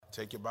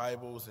Take your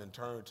Bibles and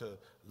turn to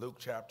Luke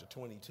chapter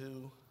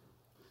 22.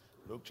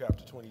 Luke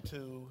chapter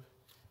 22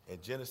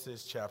 and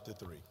Genesis chapter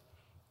 3.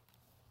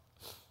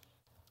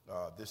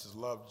 This is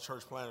Love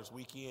Church Planners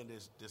Weekend.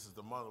 This is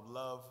the month of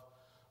love.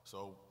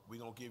 So we're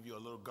going to give you a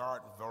little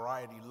garden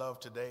variety love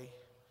today.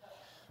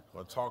 I'm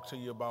going to talk to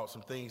you about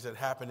some things that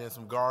happen in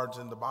some gardens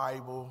in the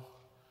Bible.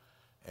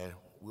 And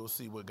we'll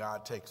see where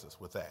God takes us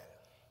with that.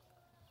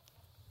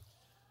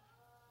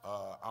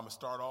 I'm going to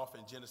start off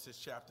in Genesis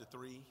chapter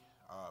 3.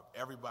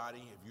 Everybody,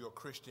 if you're a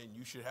Christian,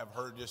 you should have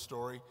heard this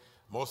story.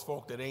 Most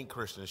folk that ain't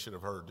Christians should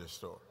have heard this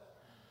story.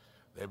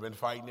 They've been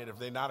fighting it. If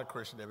they're not a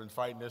Christian, they've been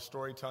fighting this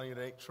story, telling you it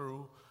ain't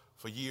true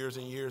for years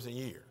and years and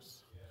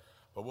years.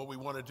 But what we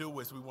want to do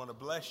is we want to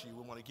bless you.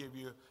 We want to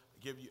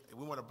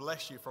we want to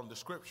bless you from the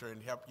scripture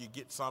and help you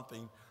get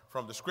something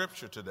from the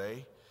scripture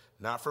today.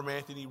 Not from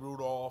Anthony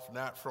Rudolph,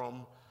 not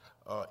from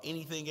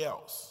anything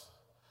else.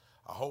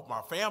 I hope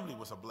my family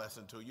was a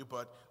blessing to you,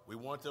 but we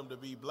want them to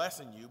be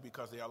blessing you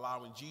because they're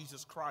allowing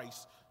Jesus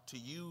Christ to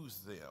use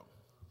them.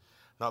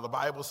 Now, the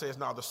Bible says,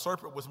 now the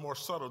serpent was more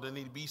subtle than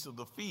any beast of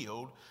the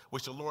field,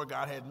 which the Lord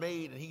God had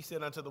made. And he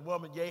said unto the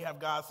woman, yea, have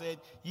God said,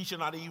 ye shall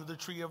not eat of the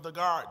tree of the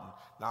garden.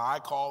 Now, I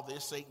call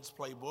this Satan's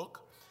playbook.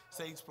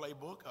 Satan's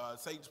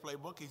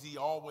playbook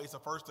is the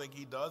first thing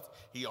he does,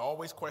 he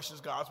always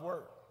questions God's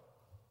word.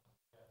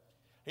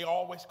 He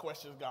always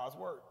questions God's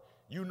word.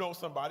 You know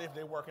somebody, if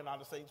they're working on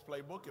the Saints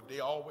playbook, if they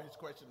always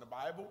question the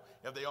Bible,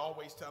 if they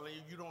always telling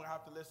you don't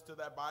have to listen to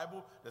that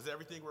Bible, does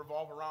everything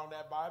revolve around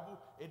that Bible?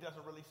 It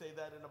doesn't really say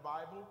that in the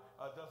Bible.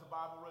 Does the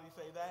Bible really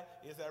say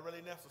that? Is that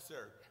really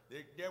necessary?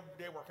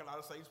 They're working on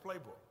the Saints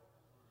playbook.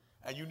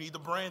 And you need to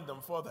brand them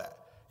for that.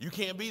 You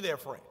can't be their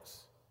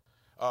friends.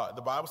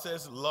 The Bible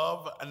says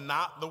love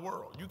not the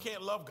world. You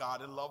can't love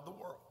God and love the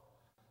world.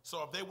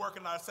 So if they're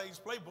working on the Saints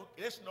playbook,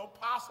 there's no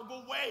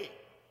possible way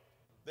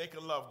they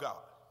can love God.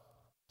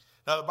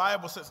 Now the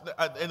Bible says,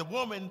 and the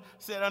woman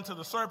said unto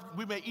the serpent,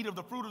 we may eat of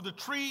the fruit of the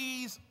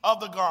trees of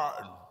the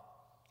garden.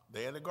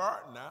 They're in the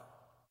garden now.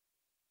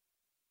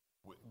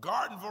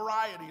 Garden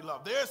variety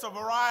love. There's a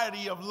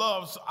variety of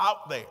loves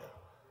out there.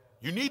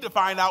 You need to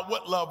find out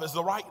what love is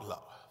the right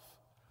love.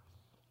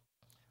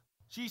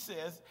 She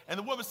says, and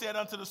the woman said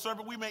unto the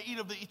serpent, we may eat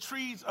of the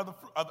trees of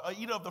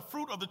the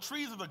fruit of the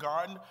trees of the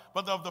garden,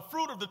 but of the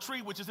fruit of the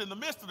tree which is in the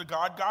midst of the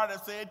garden, God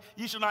has said,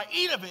 ye shall not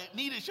eat of it,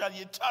 neither shall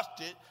ye touch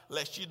it,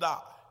 lest ye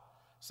die.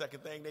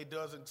 Second thing they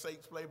does in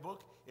Satan's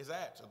playbook is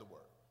add to the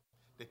word.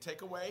 They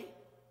take away,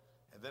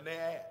 and then they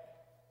add.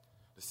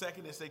 The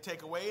second is they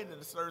take away, and then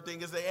the third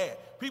thing is they add.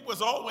 People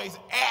is always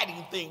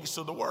adding things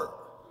to the word,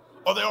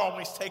 or they're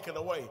always taking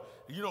away.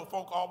 You know,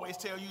 folk always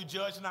tell you,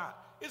 judge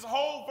not. It's a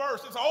whole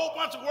verse. It's a whole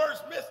bunch of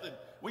words missing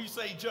when you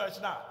say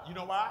judge not. You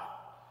know why?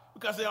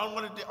 Because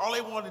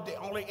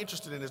all they're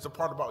interested in is the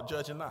part about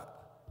judging not.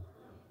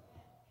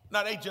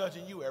 Now, they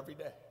judging you every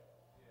day.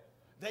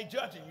 They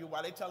judging you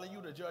while they telling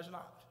you to judge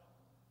not.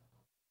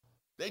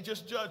 They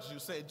just judge you,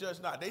 say judge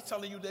not. They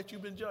telling you that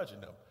you've been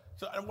judging them.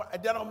 So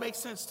that don't make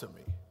sense to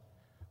me.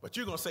 But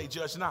you're going to say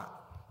judge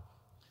not.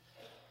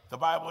 The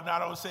Bible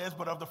not only says,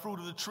 but of the fruit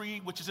of the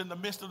tree which is in the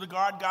midst of the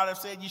garden, God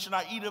has said, ye shall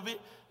not eat of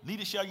it,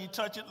 neither shall ye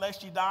touch it,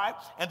 lest ye die.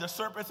 And the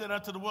serpent said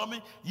unto the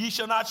woman, ye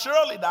shall not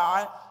surely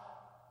die,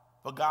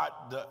 for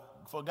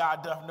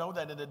God doth know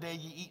that in the day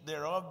ye eat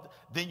thereof,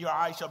 then your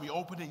eyes shall be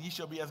opened, and ye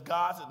shall be as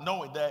gods,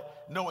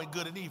 knowing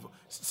good and evil.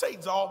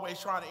 Satan's always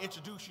trying to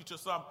introduce you to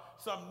some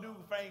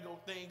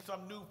newfangled thing,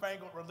 some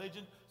newfangled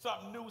religion,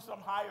 something new, some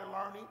higher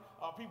learning.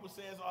 People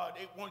says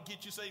they want to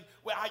get you say,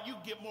 well, how you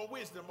get more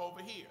wisdom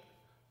over here?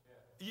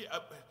 You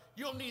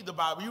don't need the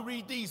Bible. You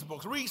read these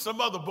books. Read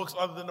some other books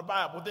other than the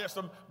Bible. There's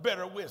some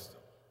better wisdom.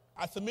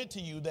 I submit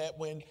to you that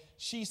when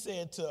she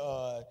said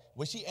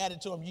when she added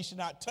to him, ye should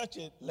not touch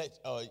it,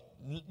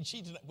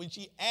 when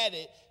she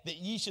added that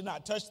ye should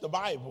not touch the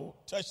Bible,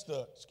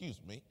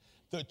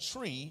 the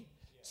tree,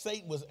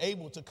 Satan was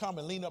able to come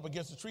and lean up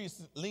against the tree.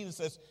 Lena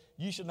says,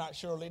 you should not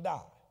surely die.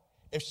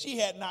 If she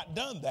had not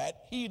done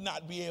that, he'd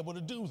not be able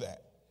to do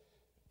that,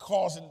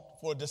 causing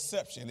for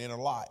deception in her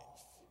life.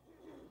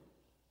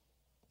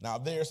 Now,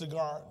 there's a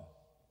garden.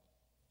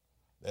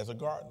 There's a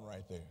garden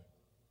right there.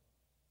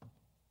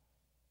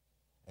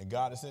 And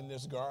God is in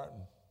this garden,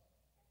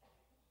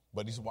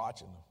 but he's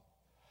watching them.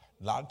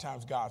 A lot of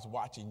times God's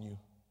watching you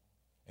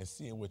and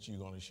seeing what you're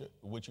going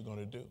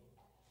to do.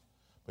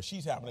 But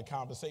she's having a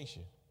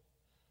conversation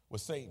with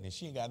Satan, and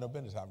she ain't got no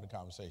business having a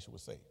conversation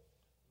with Satan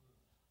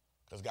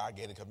because God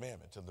gave a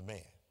commandment to the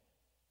man.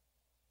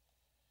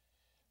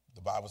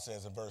 The Bible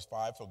says in verse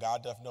 5, for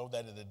God doth know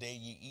that in the day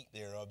ye eat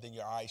thereof, then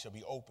your eyes shall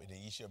be opened, and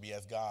ye shall be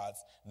as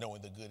gods,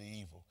 knowing the good and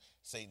evil.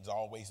 Satan's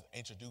always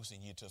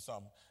introducing you to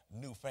some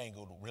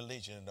newfangled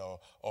religion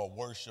or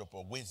worship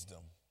or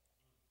wisdom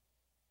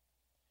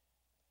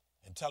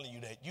and telling you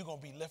that you're going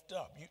to be lifted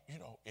up. You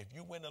know, if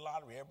you win the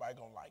lottery, everybody's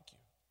going to like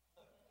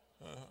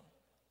you.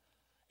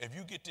 If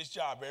you get this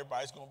job,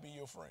 everybody's going to be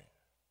your friend.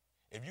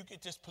 If you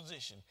get this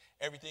position,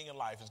 everything in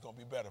life is going to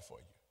be better for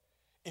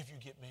you. If you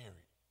get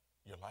married,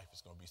 your life is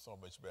going to be so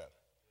much better.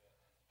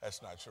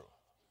 That's not true.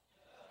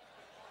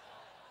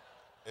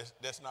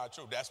 That's not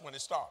true. That's when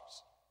it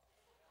starts.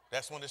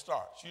 That's when it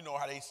starts. You know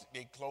how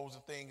they close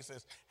the thing and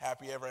says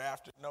happy ever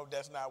after? No,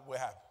 that's not what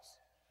happens.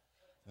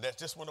 That's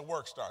just when the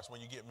work starts,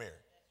 when you get married.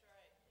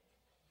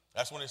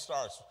 That's when it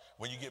starts,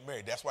 when you get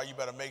married. That's why you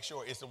better make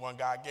sure it's the one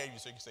God gave you.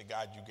 So you can say,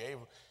 God, you gave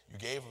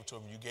him to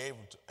him. You're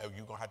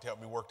going to have to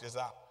help me work this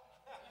out.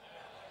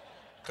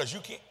 Because you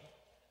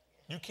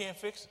can't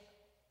fix it.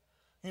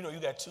 You know, you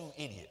got two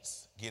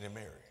idiots getting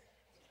married.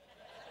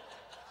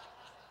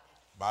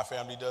 My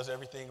family does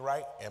everything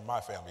right, and my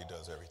family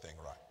does everything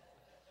right.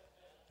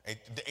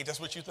 Ain't that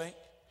what you think?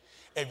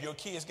 If your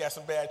kids got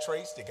some bad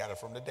traits, they got it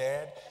from the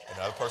dad, and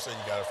the other person,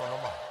 you got it from the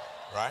mom,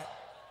 right?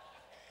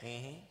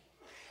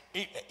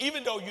 Mm-hmm.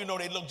 Even though you know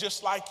they look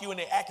just like you and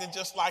they acting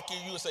just like you,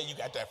 you would say you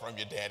got that from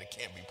your dad. It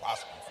can't be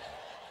possible for you.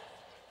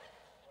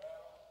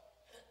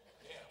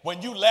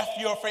 When you left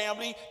your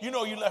family, you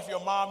know you left your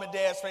mom and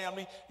dad's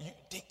family,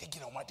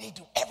 they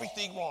do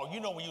everything wrong. You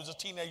know when you was a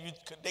teenager,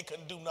 they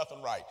couldn't do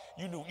nothing right.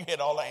 You knew you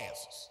had all the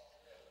answers.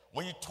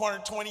 When you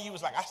turned 20, you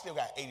was like, I still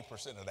got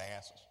 80% of the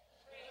answers.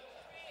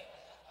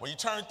 When you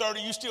turn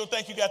 30, you still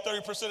think you got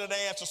 30% of the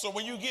answers. So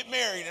when you get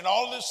married and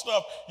all this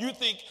stuff, you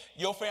think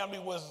your family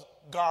was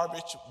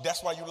garbage.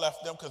 That's why you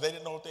left them, because they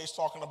didn't know what they was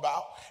talking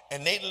about.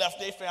 And they left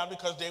their family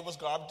because they was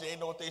garbage. They didn't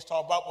know what they was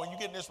talking about. When you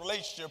get in this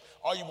relationship,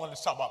 all you want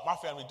to talk about, my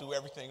family do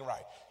everything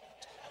right.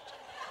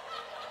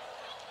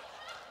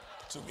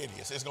 Two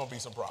idiots. There's going to be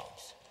some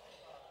problems.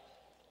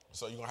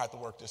 So you're going to have to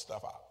work this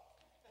stuff out.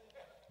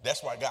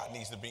 That's why God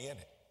needs to be in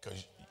it,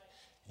 because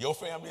your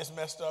family is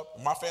messed up,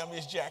 my family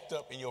is jacked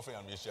up, and your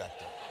family is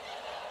jacked up.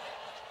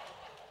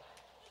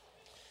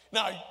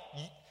 Now,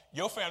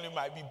 your family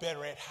might be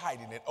better at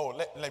hiding it. Oh,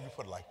 let me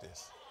put it like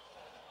this.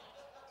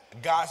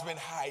 God's been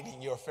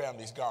hiding your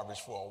family's garbage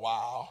for a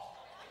while,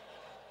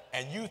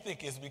 and you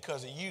think it's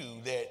because of you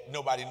that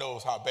nobody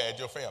knows how bad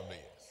your family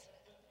is.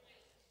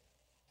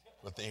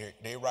 But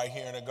they're right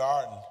here in the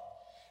garden.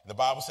 The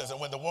Bible says, and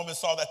when the woman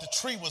saw that the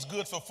tree was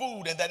good for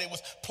food and that it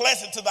was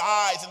pleasant to the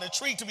eyes and the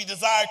tree to be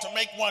desired to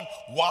make one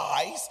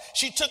wise,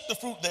 she took the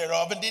fruit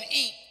thereof and did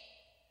eat,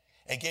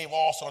 and gave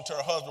also unto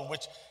her husband,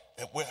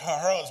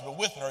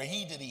 with her, and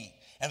he did eat.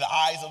 And the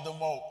eyes of them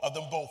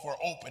both were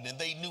open, and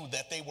they knew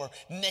that they were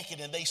naked,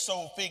 and they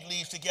sewed fig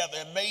leaves together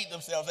and made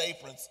themselves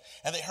aprons.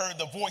 And they heard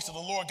the voice of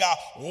the Lord God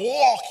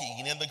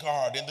walking in the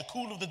garden in the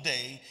cool of the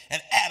day.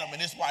 And Adam and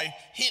his wife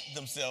hid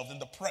themselves from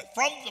the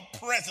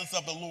presence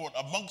of the Lord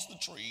amongst the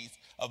trees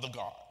of the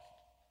garden.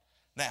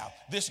 Now,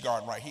 this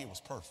garden right here was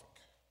perfect.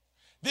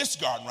 This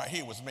garden right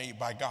here was made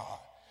by God.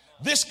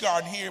 This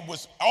garden here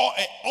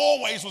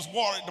always was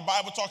watered. The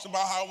Bible talks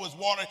about how it was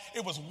watered.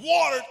 It was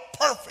watered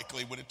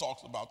perfectly when it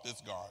talks about this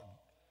garden.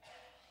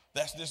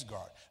 That's this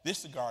garden. This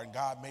is the garden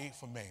God made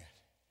for man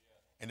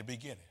in the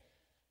beginning.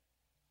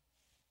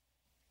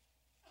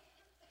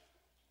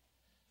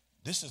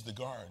 This is the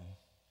garden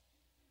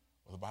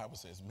where the Bible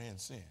says man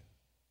sinned.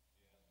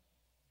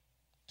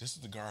 This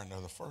is the garden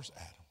of the first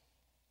Adam.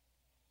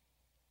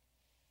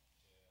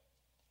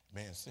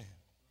 Man sinned.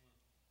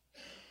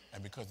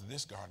 And because of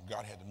this garden,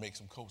 God had to make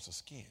some coats of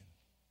skin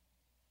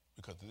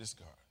because of this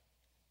garden,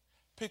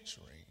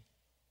 picturing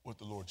what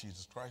the Lord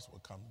Jesus Christ will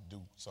come and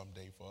do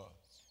someday for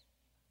us.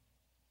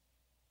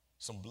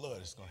 Some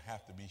blood is going to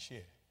have to be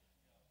shed.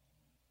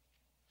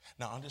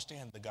 Now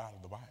understand the God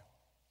of the Bible.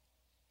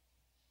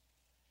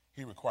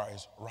 He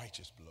requires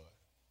righteous blood,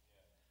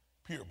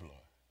 pure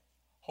blood,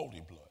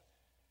 holy blood.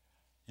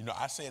 You know,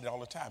 I say it all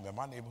the time. In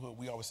my neighborhood,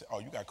 we always say, oh,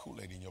 you got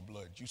Kool-Aid in your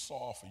blood. You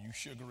soft or you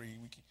sugary.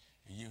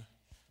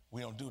 We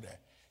don't do that.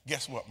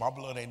 Guess what? My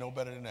blood ain't no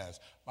better than that.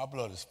 My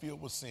blood is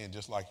filled with sin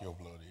just like your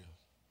blood is.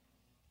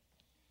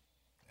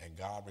 And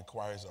God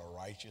requires a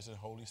righteous and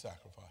holy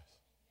sacrifice.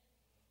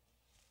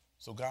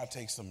 So God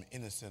takes some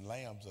innocent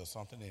lambs or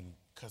something and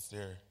cuts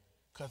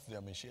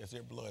them and sheds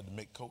their blood to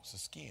make coats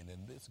of skin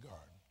in this garden.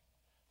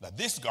 Now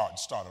this garden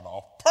started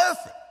off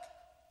perfect.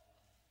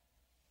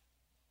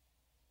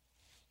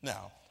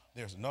 Now,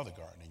 there's another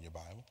garden in your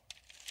Bible.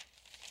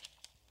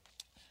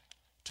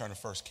 Turn to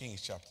 1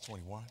 Kings chapter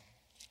 21.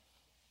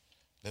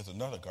 There's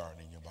another garden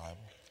in your Bible.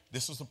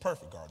 This is the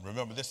perfect garden.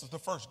 Remember, this is the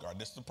first garden.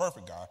 This is the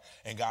perfect garden.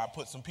 And God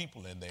put some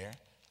people in there.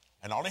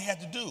 And all they had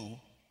to do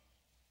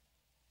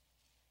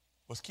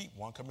was keep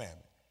one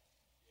commandment.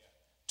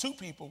 Two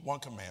people, one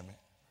commandment.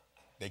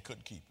 They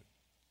couldn't keep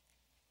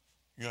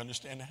it. You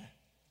understand that?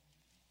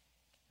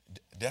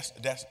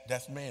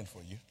 That's man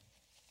for you.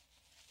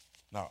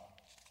 Now,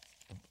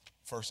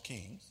 1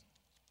 Kings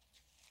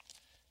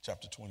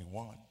chapter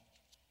 21.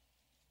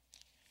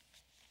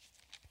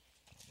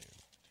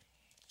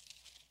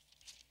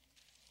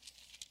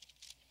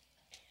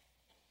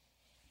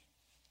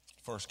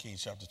 1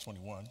 Kings chapter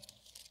 21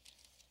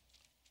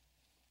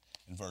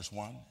 in verse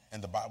 1.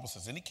 And the Bible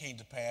says, and it came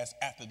to pass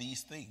after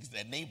these things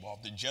that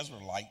Naboth the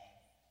Jezreelite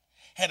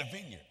had a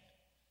vineyard.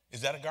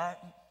 Is that a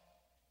garden?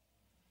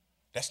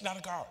 That's not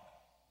a garden.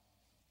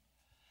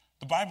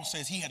 The Bible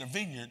says he had a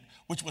vineyard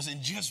which was in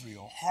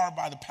Jezreel, hard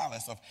by the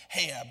palace of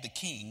Ahab the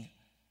king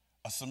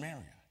of Samaria.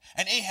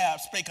 And Ahab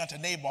spake unto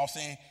Naboth,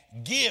 saying,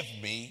 give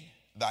me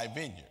thy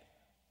vineyard.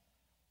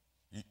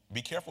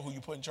 Be careful who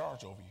you put in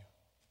charge over you.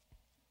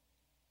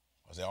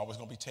 Because they're always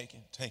going to be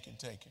taking.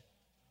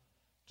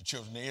 The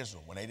children of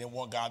Israel, when they didn't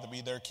want God to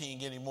be their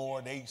king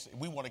anymore,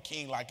 we want a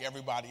king like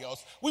everybody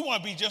else. We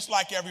want to be just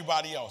like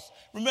everybody else.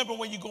 Remember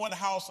when you go in the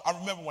house? I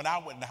remember when I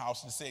went in the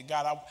house and said,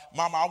 God,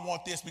 Mama, I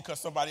want this because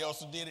somebody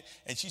else did it.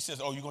 And she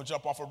says, oh, you're going to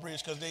jump off a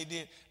bridge because they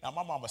did? Now,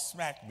 my mama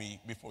smacked me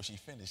before she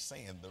finished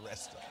saying the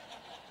rest of it.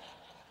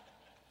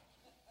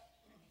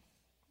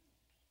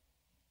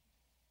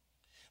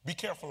 Be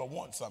careful of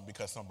wanting something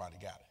because somebody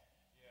got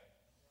it.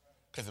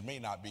 Because it may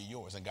not be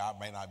yours, and God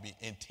may not be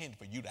intend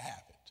for you to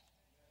have it.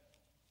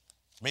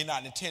 May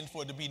not intend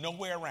for it to be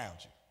nowhere around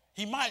you.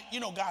 He might,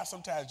 God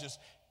sometimes just,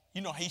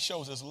 he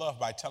shows his love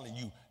by telling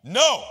you,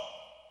 no.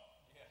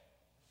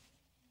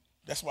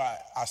 That's why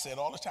I said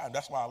all the time,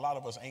 that's why a lot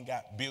of us ain't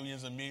got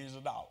billions and millions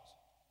of dollars.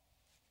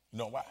 You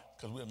know why?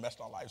 Because we have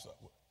messed our lives up.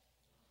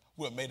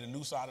 We have made a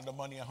noose out of the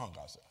money and hung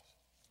ourselves.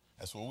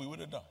 That's what we would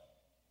have done.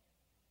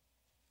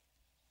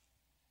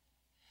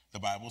 The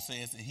Bible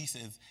says,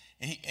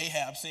 and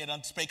Ahab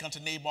spake unto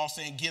Nabal,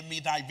 saying, give me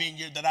thy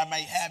vineyard that I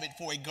may have it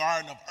for a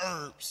garden of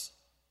herbs,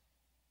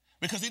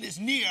 because it is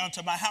near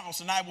unto my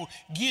house, and I will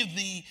give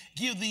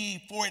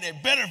thee for it a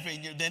better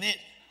vineyard than it,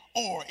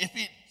 or if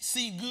it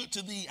seem good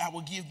to thee, I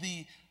will give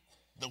thee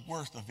the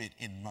worth of it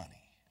in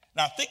money.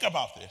 Now think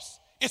about this.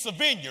 It's a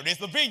vineyard,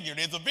 it's a vineyard,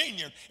 it's a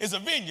vineyard, it's a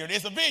vineyard,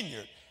 it's a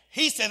vineyard.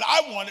 He said,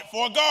 I want it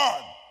for a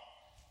garden.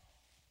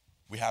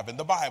 We have in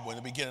the Bible, in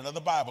the beginning of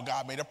the Bible,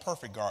 God made a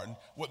perfect garden.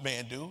 What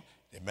man do?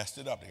 They messed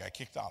it up. They got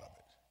kicked out of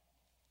it.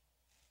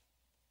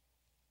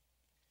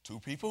 2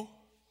 people,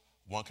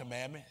 1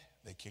 commandment,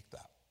 they kicked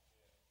out.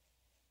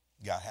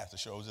 God has to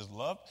show his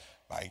love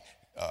by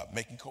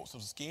making coats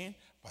of skin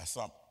by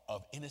some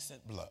of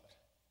innocent blood,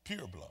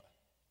 pure blood.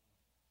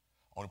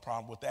 Only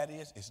problem with that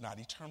is it's not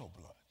eternal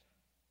blood,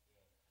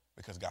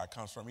 because God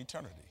comes from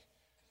eternity.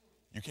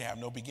 You can't have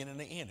no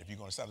beginning and end if you're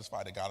going to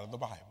satisfy the God of the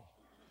Bible.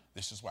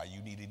 This is why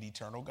you need an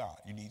eternal God.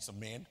 You need some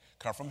men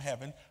come from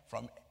heaven,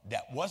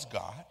 that was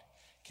God,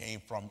 came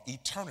from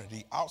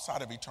eternity,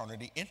 outside of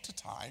eternity, into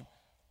time,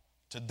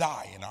 to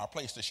die in our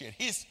place, to shed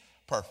his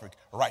perfect,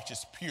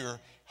 righteous, pure,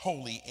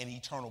 holy, and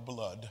eternal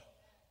blood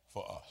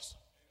for us.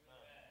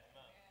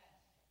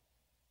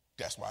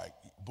 That's why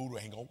Buddha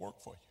ain't going to work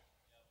for you.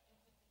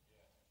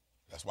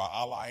 That's why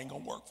Allah ain't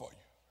going to work for you.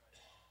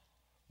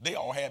 They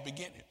all had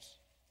beginnings.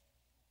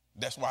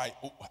 That's why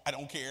I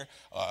don't care.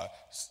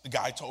 The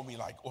guy told me,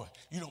 like, oh,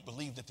 you don't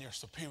believe that they're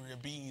superior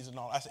beings and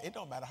all. I said, it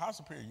don't matter how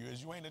superior you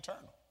is. You ain't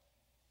eternal.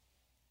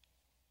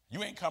 You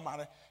didn't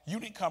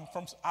come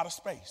from out of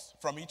space,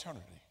 from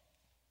eternity.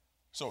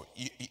 So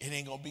it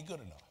ain't going to be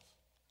good enough.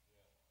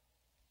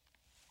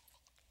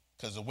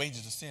 Because the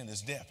wages of sin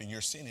is death, and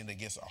you're sinning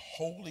against a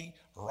holy,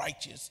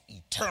 righteous,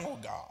 eternal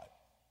God.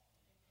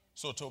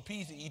 So to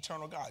appease the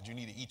eternal God, you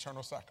need an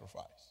eternal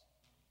sacrifice.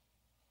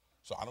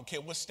 So I don't care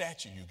what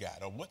statue you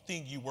got or what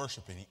thing you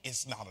worshiping,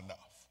 it's not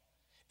enough.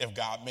 If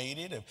God made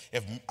it,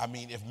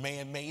 if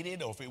man made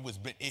it, or if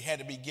it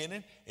had a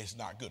beginning, it's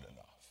not good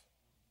enough.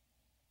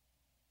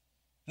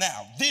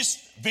 Now,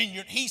 this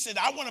vineyard, he said,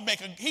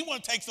 he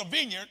want to take some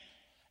vineyard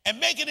and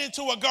make it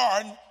into a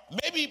garden,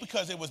 maybe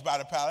because it was by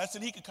the palace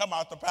and he could come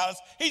out the palace.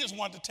 He just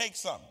wanted to take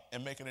something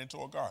and make it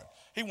into a garden.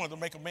 He wanted to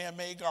make a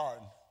man-made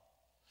garden.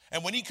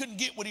 And when he couldn't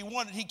get what he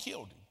wanted, he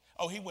killed him.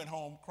 Oh, he went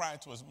home crying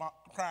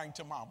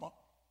to mama.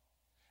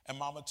 And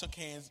mama took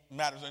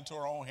matters into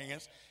her own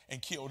hands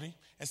and killed him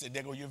and said,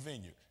 there go your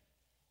vineyard.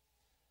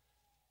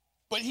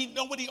 But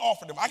know what he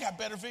offered him? I got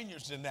better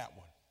vineyards than that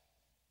one.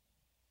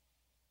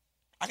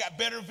 I got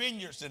better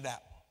vineyards than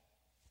that one.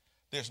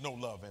 There's no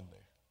love in there.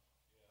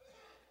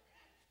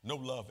 No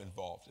love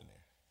involved in there.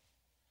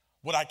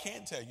 What I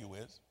can tell you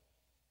is,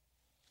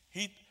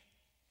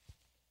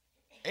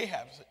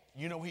 Ahab,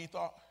 you know what he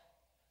thought?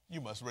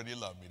 You must really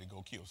love me to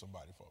go kill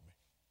somebody for me.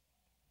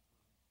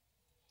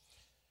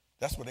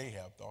 That's what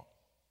Ahab thought.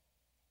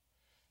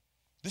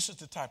 This is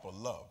the type of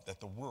love that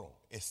the world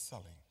is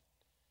selling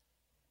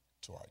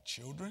to our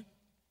children,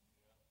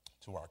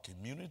 to our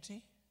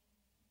community,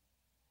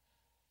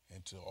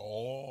 and to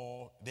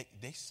all.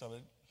 They sell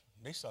it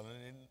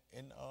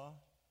in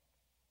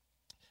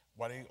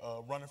while they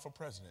running for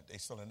president. They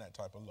selling that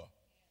type of love.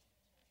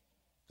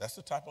 That's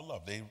the type of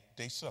love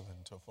they selling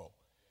to folk.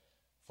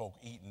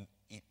 Folk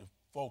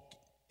folk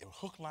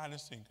hook, line, and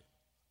sinker,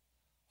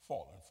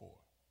 falling for it.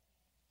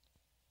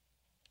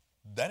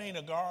 That ain't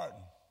a garden.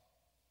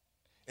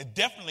 It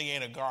definitely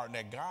ain't a garden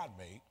that God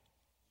made.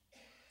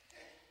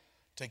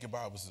 Take your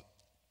Bibles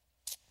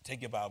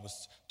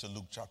to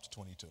Luke chapter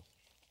 22.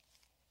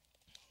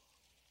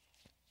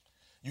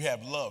 You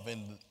have love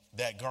in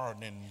that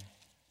garden in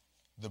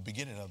the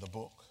beginning of the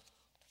book.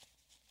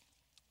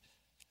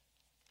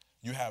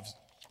 You have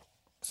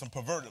some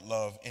perverted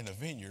love in a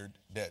vineyard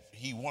that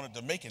he wanted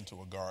to make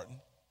into a garden.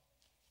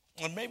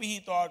 And maybe he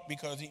thought,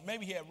 because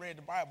maybe he had read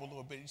the Bible a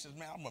little bit, he says,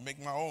 man, I'm going to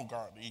make my own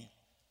garden to eat.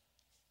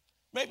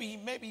 Maybe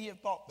he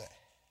had thought that.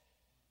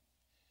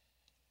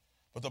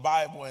 But the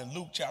Bible in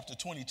Luke chapter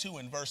 22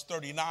 and verse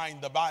 39,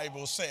 the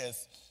Bible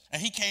says,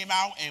 And he came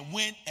out and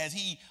went as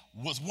he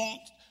was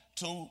wont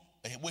to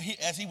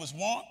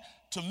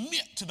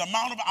the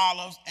Mount of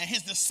Olives, and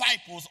his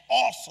disciples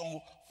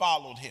also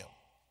followed him.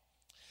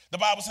 The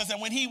Bible says that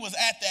when he was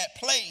at that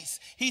place,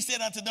 he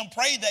said unto them,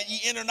 pray that ye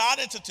enter not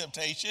into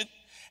temptation.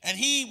 And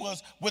he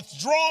was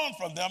withdrawn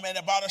from them and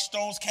about a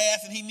stone's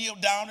cast, and he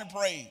kneeled down and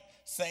prayed,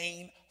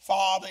 saying,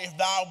 Father, if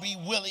thou be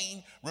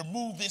willing,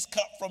 remove this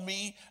cup from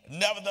me.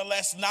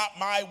 Nevertheless, not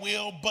my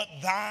will, but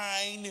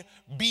thine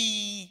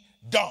be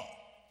done.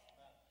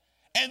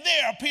 And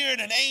there appeared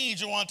an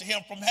angel unto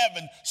him from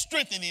heaven,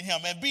 strengthening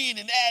him. And being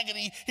in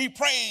agony, he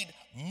prayed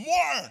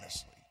more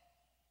earnestly.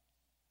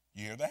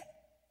 You hear that?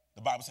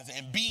 The Bible says,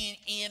 and being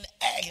in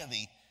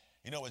agony.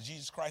 You know what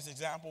Jesus Christ's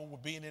example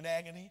with being in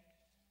agony?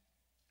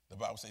 The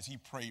Bible says he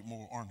prayed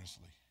more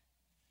earnestly.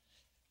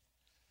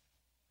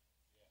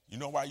 You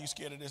know why you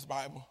scared of this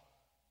Bible?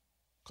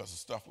 Because of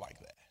stuff like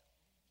that.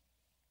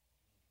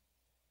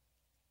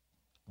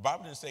 The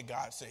Bible didn't say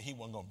God said he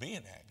wasn't going to be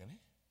in agony.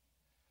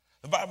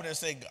 The Bible didn't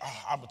say,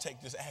 I'm going to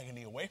take this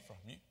agony away from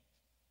you.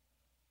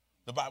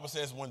 The Bible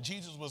says when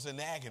Jesus was in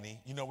agony,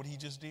 you know what he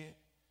just did?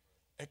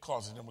 It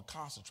caused him to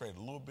concentrate a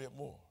little bit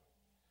more.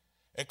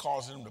 It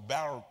caused him to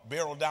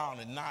barrel down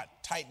and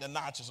tighten the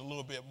notches a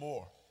little bit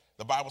more.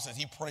 The Bible says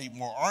he prayed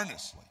more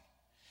earnestly.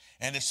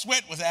 And his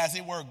sweat was as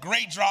it were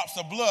great drops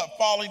of blood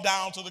falling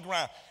down to the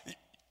ground.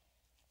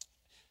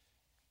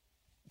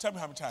 Tell me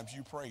how many times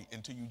you prayed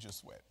until you just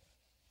sweat.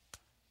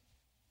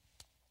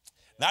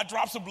 Not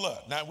drops of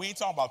blood. Now, we ain't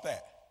talking about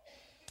that.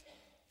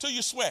 Till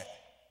you sweat.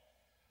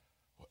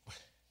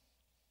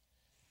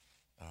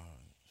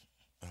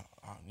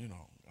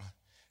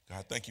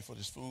 God, thank you for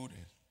this food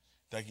and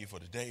thank you for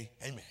the day.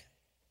 Amen.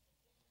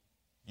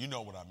 You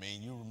know what I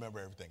mean. You remember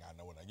everything I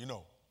know.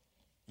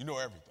 You know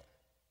everything.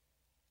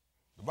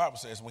 The Bible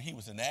says when he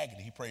was in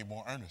agony, he prayed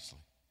more earnestly.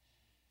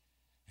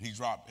 He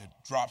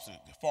drops it,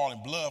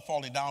 falling blood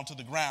falling down to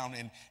the ground.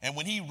 And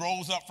when he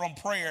rose up from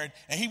prayer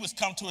and he was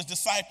come to his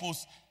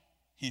disciples,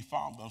 he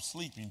found them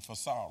sleeping for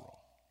sorrow.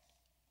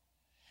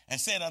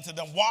 And said unto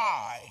them,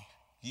 Why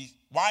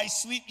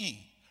sleep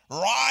ye?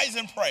 Rise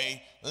and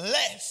pray,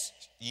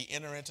 lest ye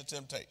enter into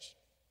temptation.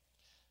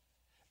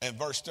 In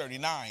verse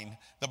 39,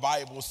 the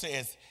Bible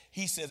says,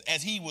 he says,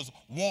 as he was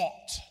wont.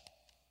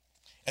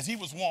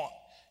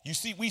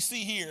 We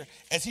see here,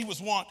 as he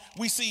was wont,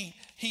 we see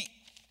he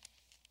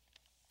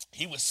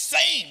was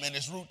same in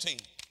his routine.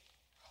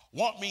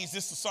 Want means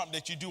this is something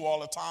that you do all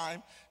the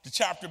time. The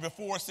chapter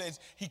before says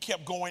he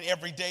kept going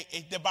every day.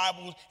 The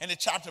Bible in the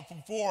chapters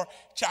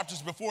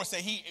before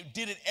say he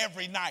did it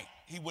every night.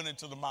 He went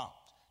into the mount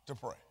to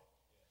pray.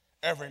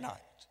 Every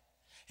night.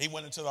 He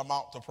went into the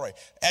mount to pray.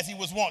 As he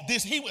was wont,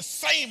 he was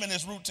same in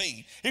his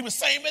routine. He was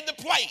same in the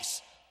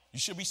place. You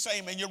should be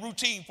same in your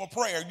routine for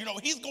prayer. You know,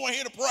 he's going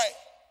here to pray.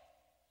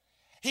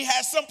 He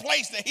has some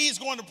place that he's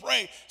going to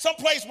pray, some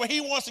place where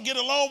he wants to get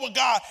alone with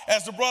God.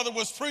 As the brother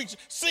was preaching,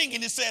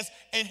 singing, it says,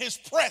 in his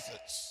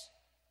presence.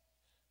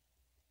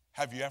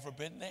 Have you ever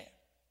been there?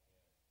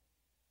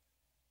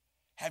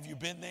 Have you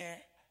been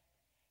there?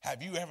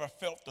 Have you ever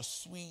felt the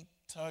sweet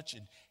touch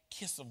and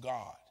kiss of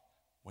God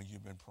when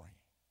you've been praying?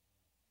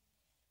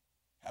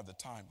 Have the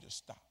time just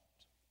stopped?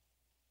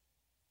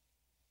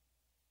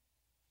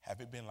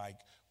 Have it been like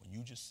when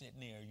you just sitting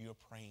there, you're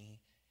praying,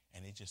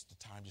 and it just, the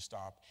time just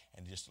stopped,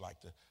 and just like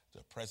the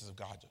presence of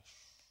God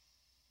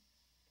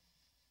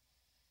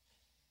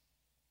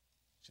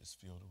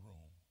just fill the room.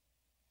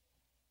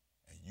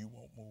 And you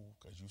won't move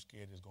because you're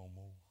scared it's going to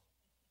move.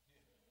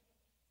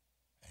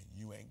 And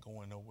you ain't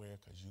going nowhere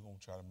because you're going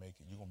to try to make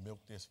it. You're going to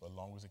milk this for as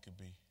long as it could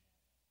be.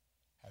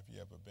 Have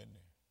you ever been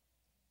there?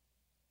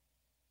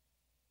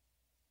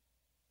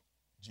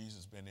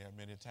 Jesus been there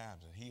many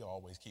times, and he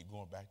always keep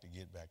going back to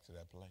get back to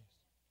that place.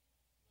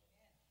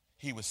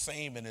 He was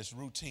same in his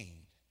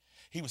routine.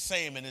 He was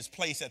same in his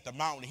place at the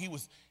mountain. He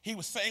was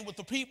same with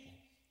the people.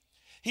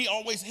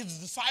 His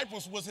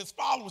disciples was his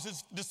followers.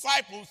 His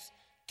disciples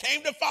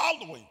came to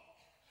follow him.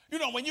 You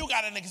know, when you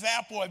got an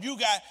example, if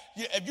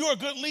you're a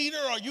good leader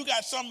or you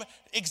got some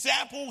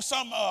example,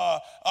 some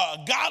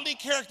godly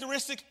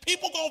characteristics,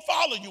 people gonna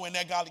follow you in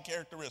that godly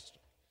characteristic.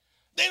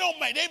 They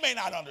may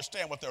not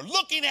understand what they're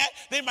looking at.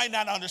 They might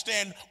not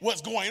understand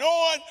what's going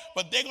on,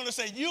 but they're going to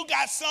say, you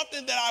got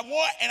something that I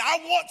want, and I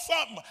want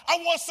something. I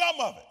want some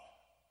of it.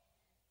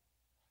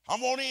 I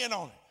want in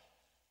on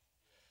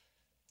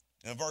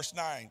it. In verse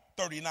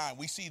 39,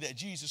 we see that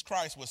Jesus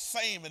Christ was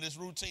same in his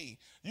routine.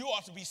 You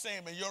ought to be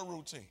same in your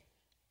routine.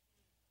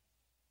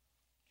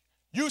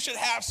 You should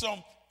have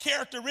some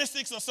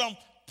characteristics or some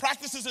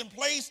practices in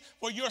place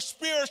for your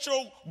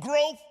spiritual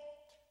growth,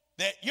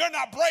 that you're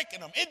not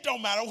breaking them. It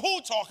don't matter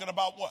who talking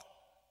about what.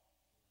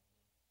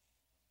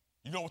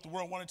 You know what the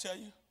world want to tell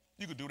you?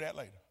 You could do that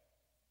later.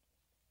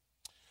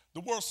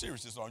 The World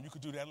Series is on. You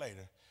could do that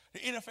later. The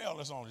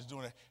NFL is on. It's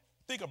doing that.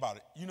 Think about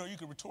it. You know, you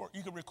could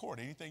record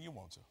anything you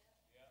want to.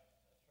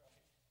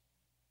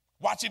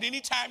 Watch it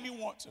anytime you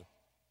want to.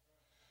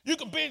 You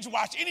can binge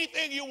watch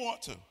anything you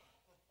want to.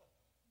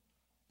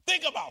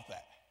 Think about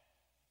that.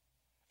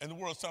 And the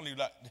world's telling you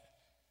that.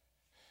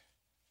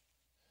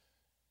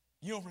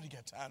 You don't really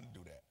got time to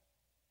do that.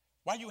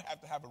 Why you have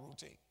to have a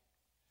routine?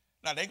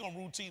 Now, they're going to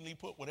routinely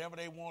put whatever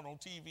they want on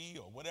TV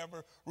or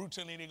whatever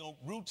routinely they're going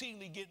to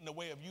routinely get in the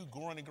way of you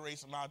growing in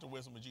grace and knowledge and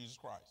wisdom of Jesus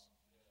Christ.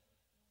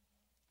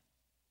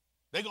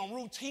 They're going to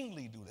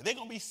routinely do that. They're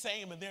going to be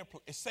same in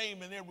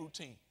their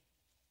routine.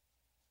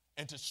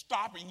 And to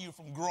stopping you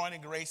from growing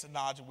in grace and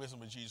knowledge and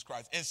wisdom of Jesus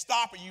Christ and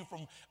stopping you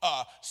from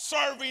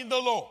serving the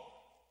Lord.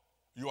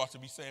 You ought to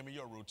be same in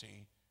your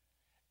routine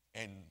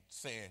and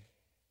saying,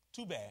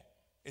 too bad,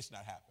 it's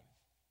not happening.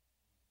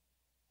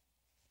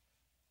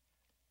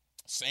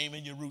 Same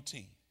in your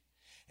routine.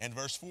 And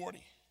verse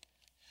 40,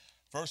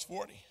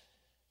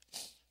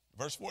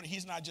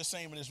 he's not just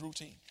same in his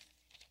routine.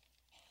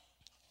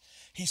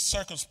 He's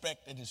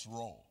circumspect in his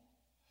role.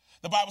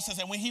 The Bible says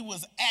that when he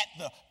was at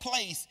the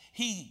place,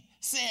 he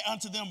said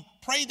unto them,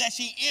 pray that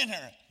ye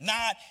enter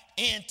not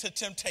into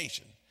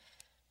temptation.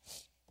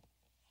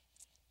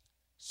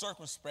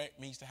 Circumspect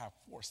means to have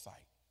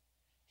foresight.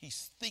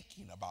 He's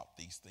thinking about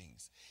these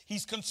things.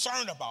 He's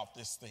concerned about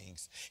these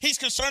things. He's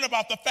concerned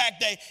about the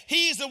fact that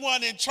he's the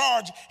one in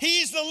charge.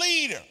 He's the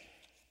leader.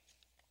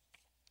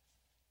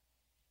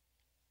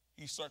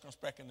 He's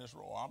circumspect in this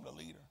role. I'm the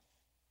leader.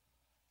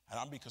 And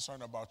I'm be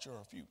concerned about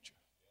your future.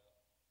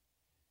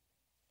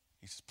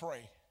 He says,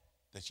 pray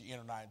that you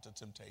enter not into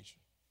temptation.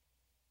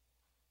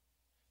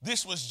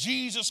 This was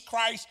Jesus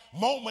Christ's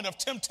moment of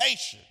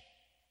temptation.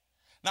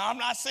 Now, I'm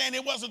not saying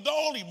it wasn't the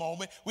only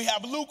moment. We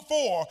have Luke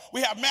 4,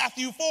 we have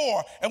Matthew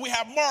 4, and we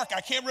have Mark. I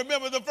can't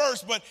remember the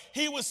verse, but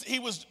he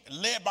was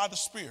led by the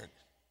Spirit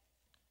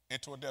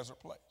into a desert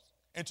place,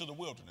 into the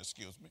wilderness,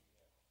 excuse me.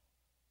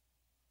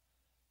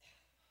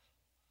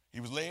 He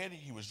was led,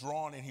 he was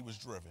drawn, and he was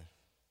driven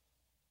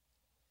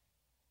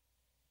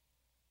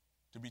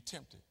to be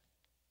tempted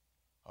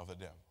of the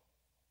devil.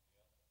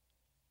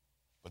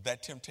 But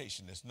that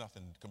temptation is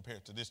nothing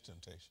compared to this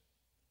temptation.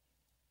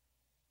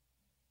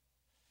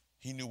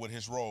 He knew what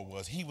his role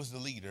was. He was the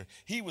leader.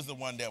 He was the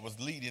one that was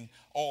leading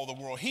all the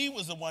world. He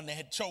was the one that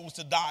had chose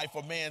to die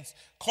for man's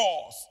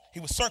cause.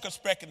 He was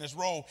circumspect in his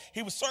role.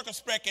 He was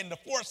circumspect in the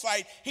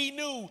foresight. He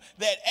knew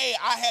that, hey,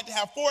 I had to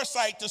have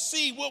foresight to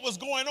see what was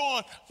going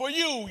on for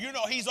you. You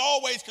know, he's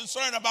always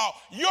concerned about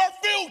your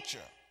future.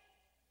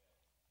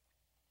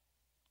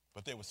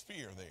 But there was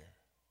fear there.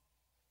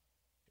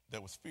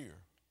 There was fear.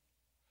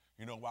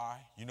 You know why?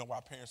 You know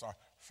why parents are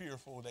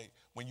fearful that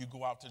when you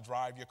go out to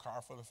drive your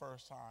car for the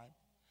first time,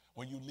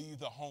 when you leave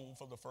the home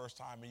for the first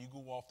time and you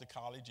go off to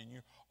college and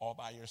you're all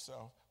by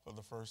yourself for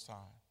the first time?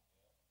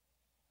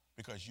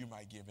 Because you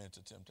might give in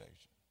to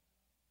temptation.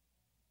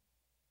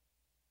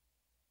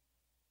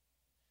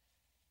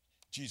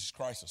 Jesus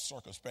Christ is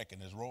circumspect in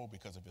his role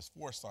because of his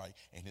foresight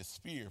and his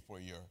fear for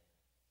your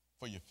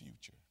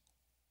future.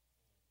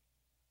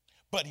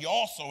 But he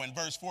also, in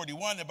verse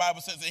 41, the Bible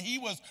says that he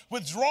was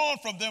withdrawn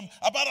from them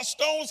about a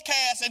stone's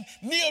cast and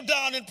kneeled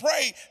down and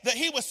prayed. That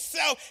he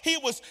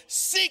was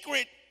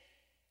secret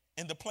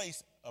in the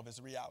place of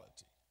his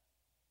reality.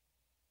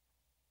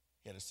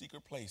 He had a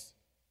secret place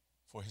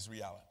for his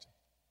reality.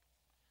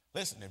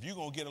 Listen, if you're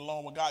going to get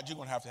along with God, you're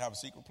going to have a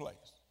secret place.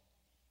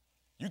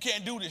 You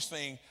can't do this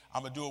thing,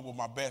 I'm going to do it with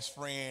my best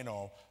friend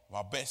or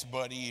my best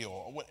buddy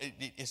or what.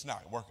 It's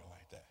not working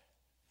like that.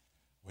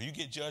 When you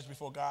get judged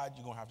before God,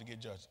 you're going to have to get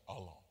judged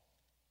alone.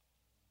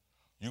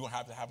 You're going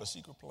to have a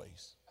secret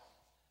place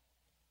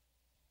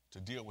to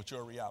deal with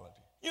your reality.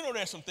 You know,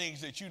 there's some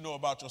things that you know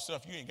about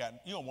yourself you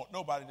don't want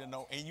nobody to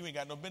know, and you ain't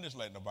got no business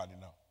letting nobody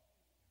know.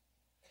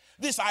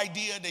 This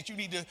idea that you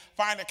need to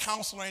find a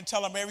counselor and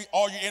tell them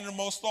all your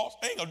innermost thoughts,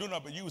 they ain't going to do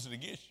nothing but use it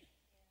against you.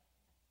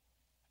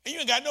 And you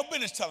ain't got no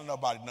business telling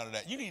nobody none of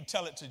that. You need to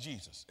tell it to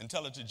Jesus and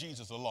tell it to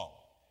Jesus alone.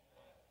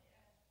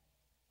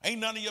 Ain't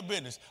none of your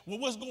business. Well,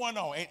 what's going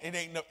on?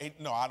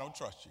 No, I don't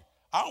trust you.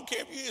 I don't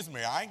care if you is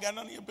married. I ain't got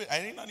none of your business.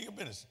 Ain't none of your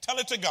business. Tell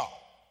it to God.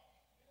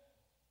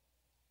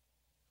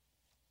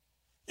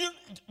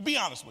 Be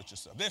honest with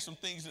yourself. There's some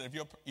things that if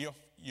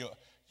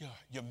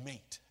your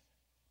mate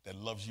that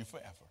loves you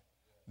forever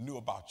knew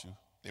about you,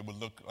 they would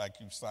look like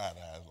you side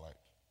eyes like.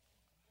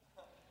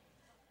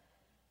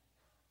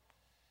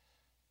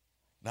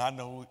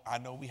 Now I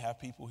know we have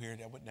people here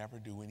that would never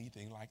do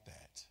anything like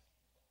that.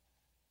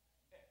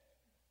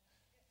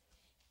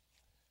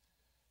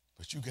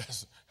 But you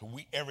guys,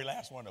 every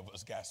last one of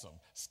us got some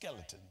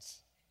skeletons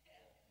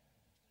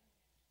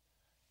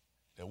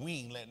that we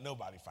ain't letting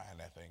nobody find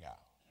that thing out.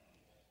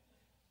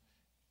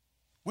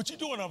 What you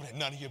doing over there?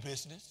 None of your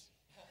business.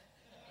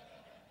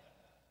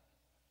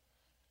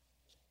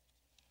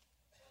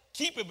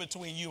 Keep it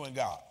between you and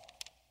God.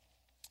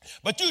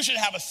 But you should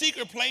have a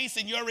secret place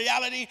in your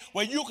reality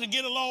where you can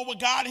get along with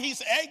God. And he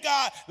said, hey,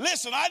 God,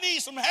 listen, I need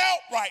some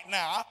help right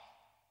now.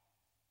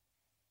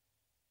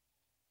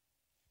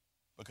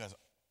 Because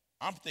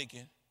I'm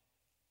thinking,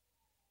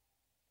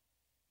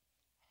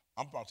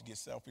 I'm about to get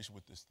selfish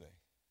with this thing.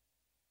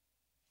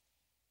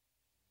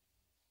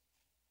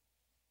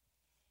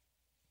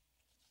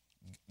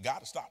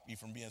 God will stop you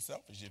from being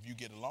selfish if you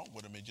get along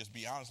with him and just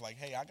be honest, like,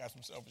 hey, I got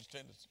some selfish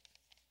tendencies.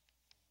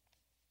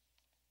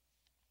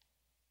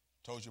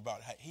 Told you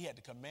about how he had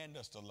to command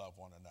us to love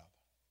one another.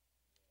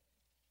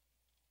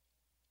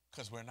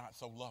 Because we're not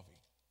so loving.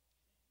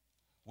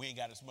 We ain't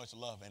got as much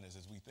love in us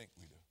as we think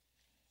we do.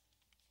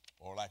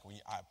 Or like when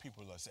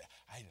people say,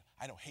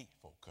 I don't hate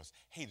folk, because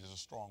hate is a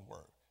strong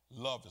word.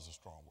 Love is a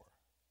strong word.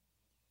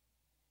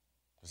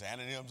 There's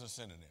antonyms and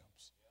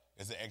synonyms.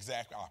 It's the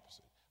exact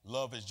opposite.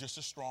 Love is just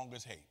as strong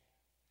as hate.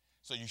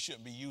 So you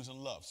shouldn't be using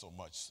love so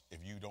much if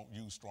you don't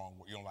use strong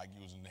words. You don't like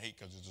using hate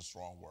because it's a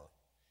strong word.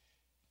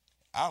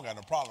 I don't got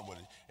no problem with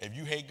it. If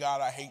you hate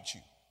God, I hate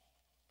you.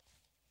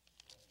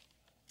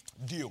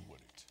 Deal with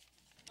it.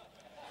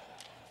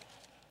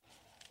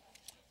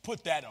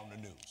 Put that on the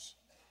news.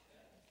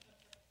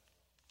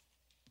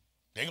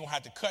 They're going to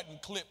have to cut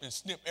and clip and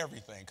snip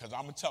everything because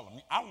I'm going to tell them,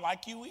 I don't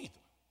like you either.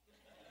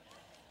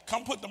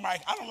 Come put the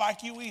mic. I don't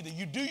like you either.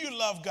 Do you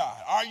love God?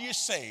 Are you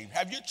saved?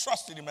 Have you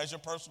trusted him as your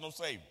personal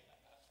Savior?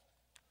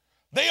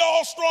 They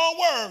all strong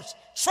words.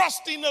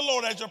 Trusting the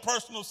Lord as your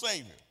personal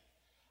Savior.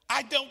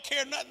 I don't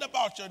care nothing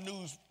about your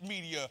news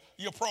media,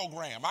 your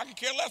program. I can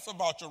care less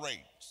about your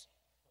ratings.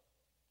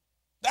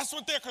 That's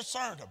what they're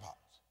concerned about.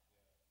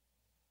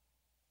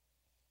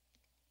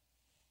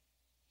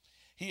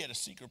 He had a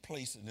secret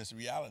place in this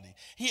reality.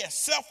 He had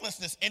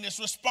selflessness in his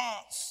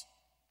response.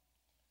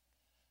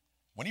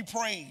 When he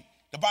prayed,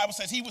 the Bible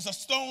says he was a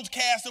stone's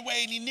cast away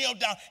and he kneeled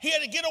down. He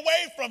had to get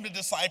away from the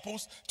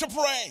disciples to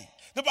pray.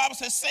 The Bible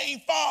says,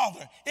 saying,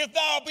 Father, if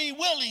thou be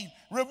willing,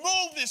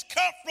 remove this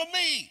cup from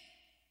me.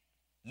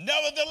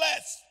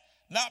 Nevertheless,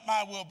 not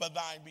my will, but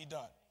thine be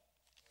done.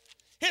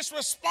 His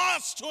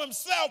response to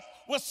himself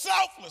was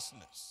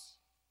selflessness.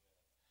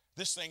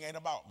 This thing ain't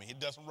about me. It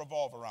doesn't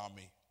revolve around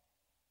me.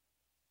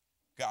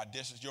 God,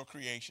 this is your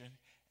creation.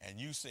 And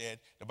you said,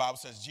 the Bible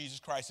says Jesus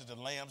Christ is the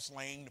lamb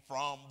slain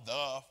from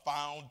the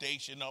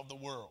foundation of the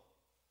world.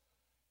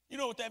 You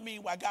know what that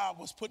means? Why God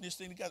was putting this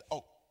thing together?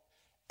 Oh,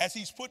 as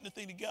he's putting the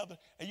thing together,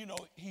 and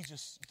he's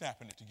just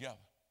snapping it together.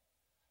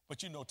 But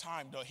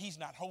time, he's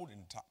not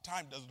holding time.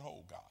 Time doesn't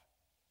hold God.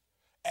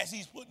 As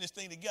he's putting this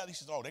thing together, he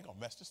says, oh, they're going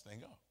to mess this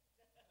thing up.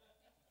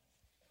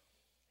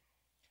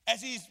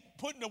 As he's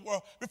putting the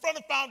world, before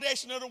the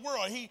foundation of the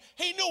world, he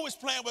knew his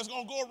plan was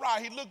going to go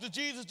right. He looked at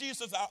Jesus. Jesus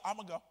says, I'm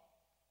going to go.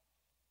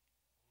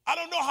 I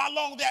don't know how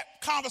long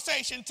that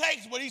conversation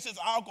takes, but he says,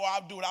 I'll go.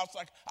 I'll do it.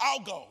 I'll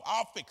go.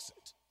 I'll fix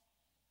it.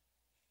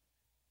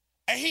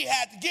 And he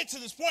had to get to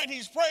this point.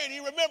 He's praying. He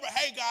remembered,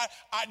 hey, God,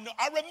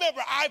 I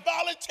remember I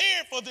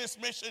volunteered for this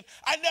mission.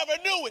 I never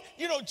knew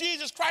it.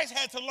 Jesus Christ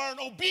had to learn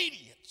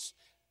obedience.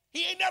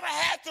 He ain't never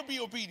had to be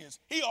obedience.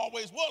 He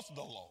always was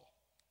the law.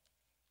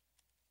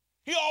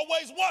 He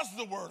always was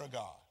the Word of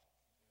God.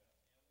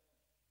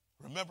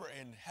 Remember,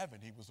 in heaven,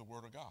 he was the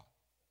Word of God.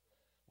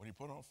 When he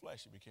put on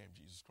flesh, he became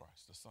Jesus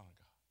Christ, the Son of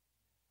God.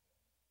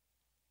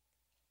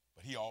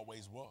 But he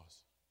always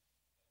was.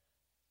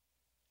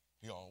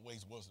 He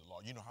always was the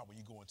law. You know how when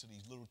you go into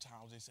these little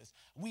towns, it says,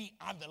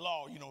 I'm the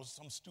law.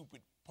 Some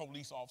stupid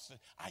police officer,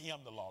 I am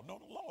the law. No,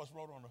 the law is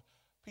wrote on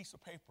a piece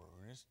of paper.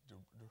 And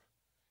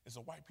it's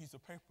a white piece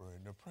of paper,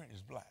 and the print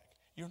is black.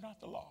 You're not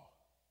the law.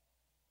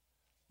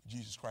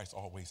 Jesus Christ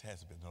always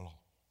has been the law.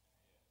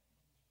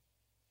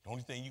 The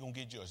only thing you're going to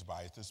get judged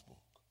by is this book.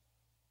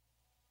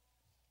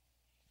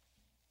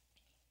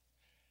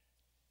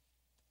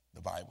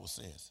 The Bible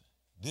says,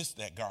 this,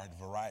 that garden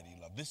variety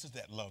love. This is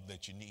that love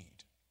that you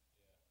need.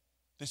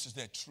 This is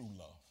that true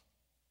love.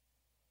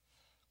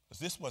 Because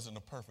this wasn't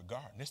a perfect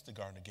garden. This is the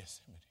Garden of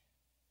Gethsemane.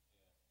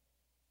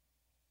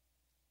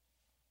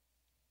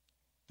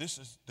 This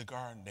is the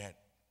garden that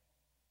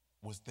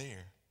was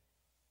there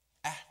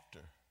after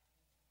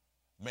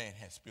man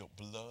had spilled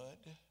blood,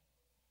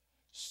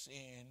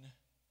 sin,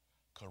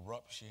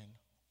 corruption,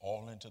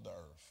 all into the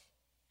earth.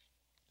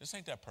 This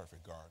ain't that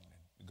perfect garden,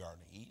 the Garden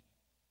of Eden.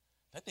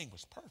 That thing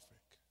was perfect.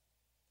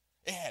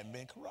 It hadn't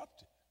been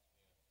corrupted.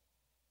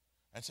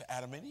 And so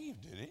Adam and Eve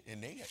did it,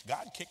 and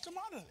God kicked them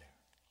out of there.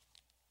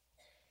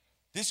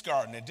 This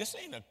garden,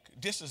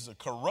 this is a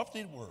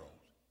corrupted world.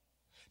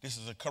 This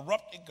is a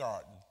corrupted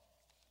garden,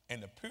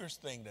 and the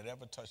purest thing that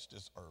ever touched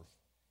this earth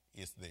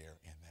is there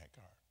in that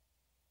garden.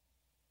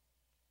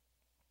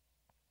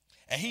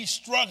 And he's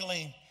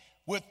struggling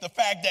with the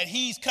fact that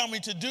he's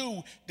coming to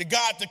do the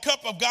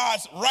cup of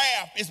God's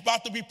wrath is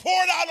about to be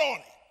poured out on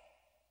him.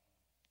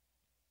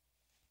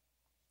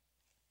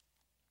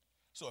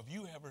 So if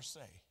you ever say,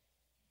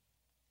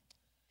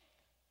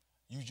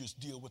 you just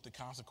deal with the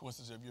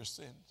consequences of your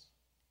sins,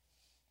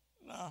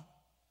 no.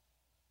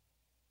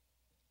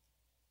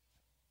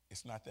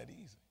 It's not that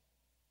easy.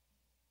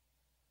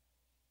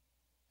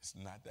 It's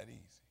not that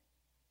easy.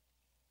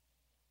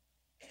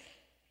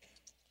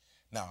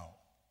 Now,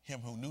 him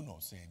who knew no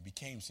sin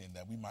became sin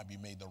that we might be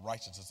made the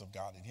righteousness of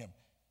God in him.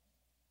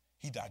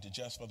 He died to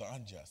just for the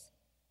unjust.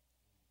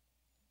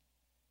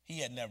 He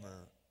had never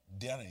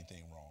done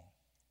anything wrong.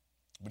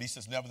 But he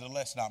says,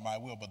 nevertheless, not my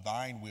will, but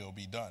thine will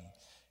be done.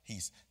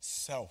 He's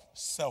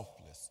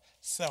selfless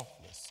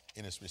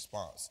in his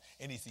response,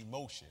 in his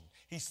emotion.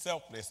 He's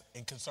selfless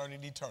in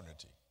concerning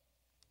eternity.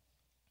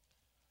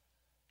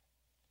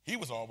 He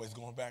was always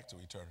going back to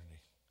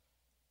eternity.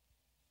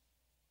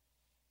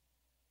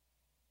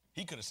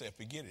 He could have said,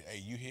 forget it. Hey,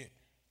 you hit.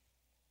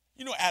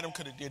 You know, Adam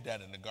could have did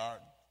that in the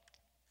garden.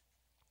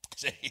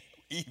 Say,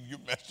 Eve, you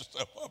messed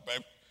yourself up,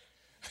 baby.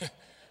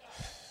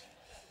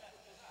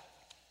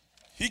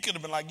 He could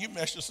have been like, you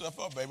messed yourself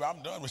up, baby.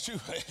 I'm done with you.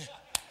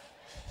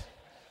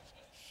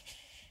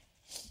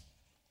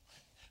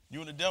 You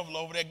and the devil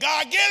over there.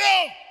 God, get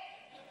him.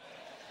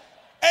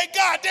 Hey,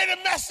 God, they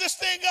done messed this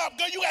thing up.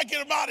 Girl, you got to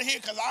get him out of here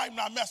because I'm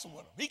not messing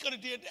with him. He could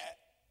have did that.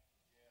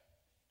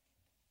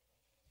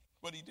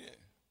 But he did.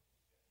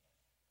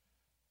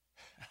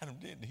 Adam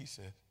didn't. He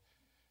said,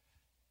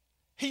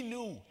 he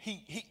knew.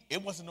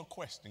 It wasn't no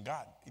question.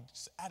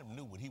 Adam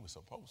knew what he was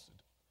supposed to do.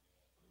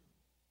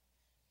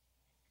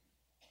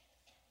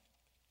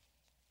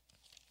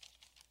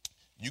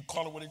 You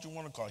call it what you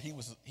want to call it.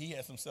 He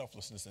had some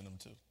selflessness in him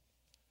too.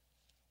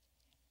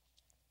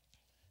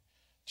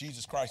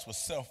 Jesus Christ was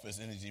selfless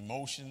in his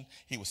emotion.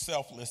 He was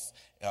selfless.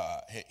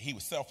 He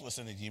was selfless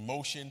in his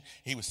emotion.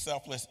 He was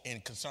selfless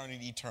in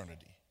concerning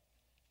eternity.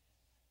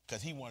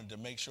 Because he wanted to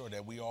make sure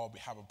that we all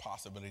have a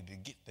possibility to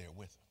get there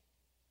with him.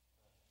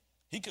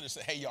 He could have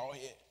said, hey, y'all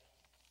here.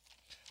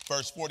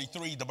 Verse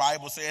 43, the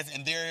Bible says,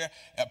 and there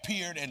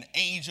appeared an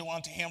angel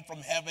unto him from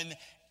heaven,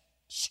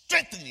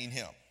 strengthening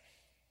him.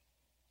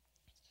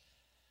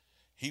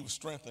 He was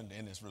strengthened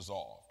in his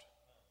resolve.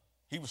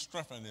 He was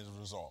strengthened in his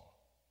resolve.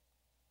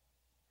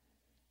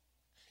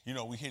 You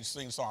know, we hear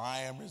sing the song, I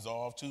am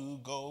resolved to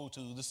go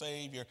to the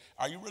Savior.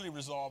 Are you really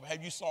resolved?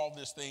 Have you solved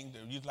this thing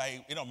that you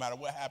like, it don't matter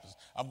what happens,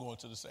 I'm going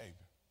to the Savior?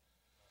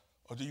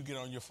 Or do you get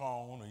on your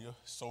phone or your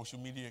social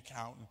media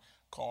account and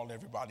call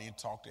everybody and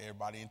talk to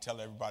everybody and tell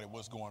everybody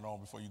what's going on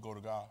before you go to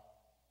God?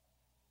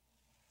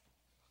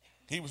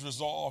 He was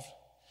resolved.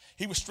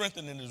 He was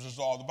strengthened in his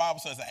resolve. The Bible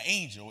says an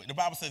angel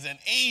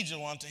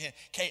unto him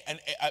an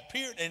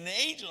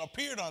angel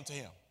appeared unto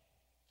him.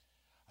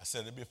 I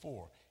said it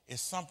before.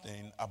 It's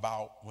something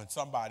about when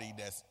somebody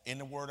that's in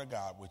the Word of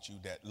God with you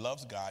that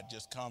loves God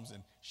just comes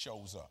and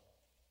shows up.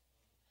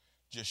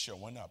 Just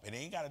showing up. It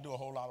ain't got to do a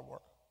whole lot of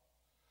work.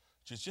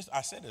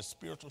 I said a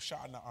spiritual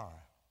shot in the arm.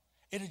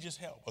 It'll just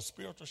help. A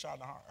spiritual shot in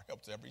the heart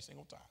helps every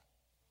single time.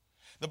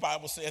 The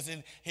Bible says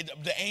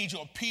the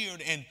angel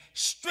appeared and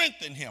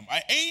strengthened him.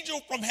 An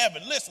angel from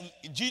heaven. Listen,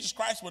 Jesus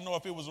Christ would know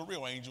if it was a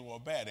real angel or a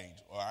bad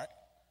angel, all right?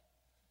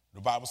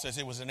 The Bible says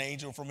it was an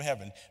angel from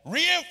heaven.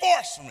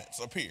 Reinforcements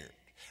appeared.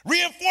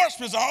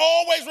 Reinforcements are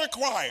always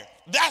required.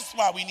 That's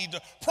why we need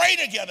to pray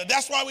together.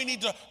 That's why we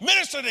need to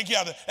minister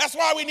together. That's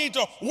why we need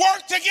to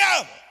work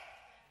together.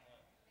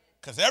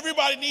 Because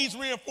everybody needs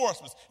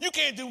reinforcements. You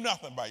can't do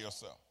nothing by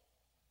yourself.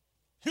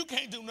 You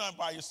can't do nothing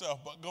by yourself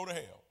but go to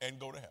hell and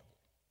go to heaven.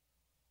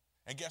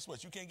 And guess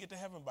what? You can't get to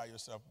heaven by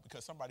yourself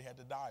because somebody had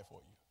to die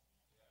for you.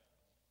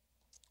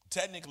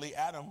 Technically,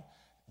 Adam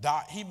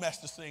died. He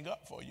messed this thing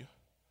up for you.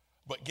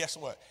 But guess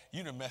what?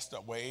 You done messed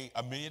up way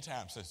a million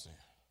times since then.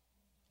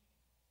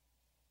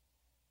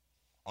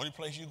 Only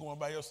place you're going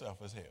by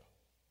yourself is hell,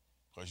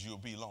 because you'll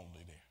be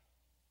lonely there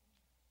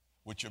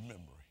with your memory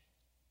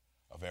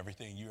of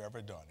everything you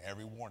ever done,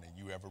 every warning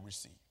you ever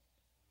received.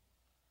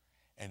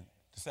 And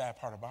the sad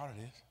part about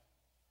it is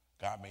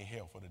God made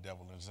hell for the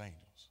devil and his angels.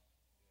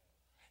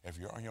 If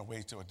you're on your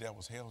way to a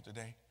devil's hell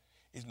today,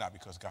 it's not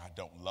because God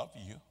don't love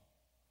you,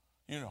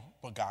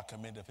 but God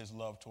commended his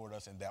love toward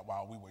us, and that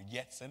while we were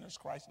yet sinners,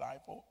 Christ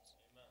died for us.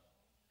 Amen.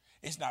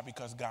 It's not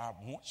because God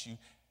wants you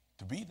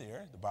to be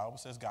there. The Bible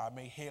says God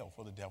made hell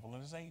for the devil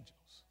and his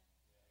angels.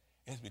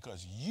 It's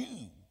because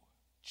you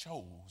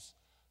chose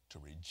to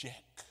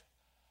reject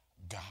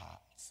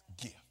God's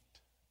gift.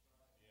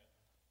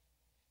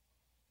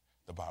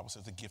 The Bible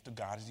says the gift of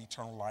God is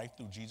eternal life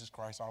through Jesus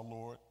Christ our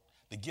Lord.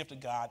 The gift of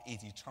God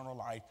is eternal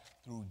life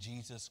through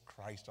Jesus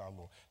Christ our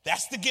Lord.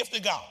 That's the gift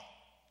of God.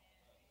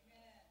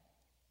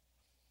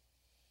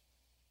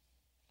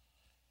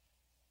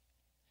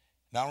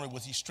 Not only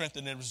was he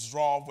strengthened in his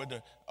resolve with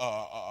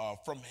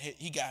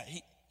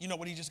you know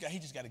what he just got? He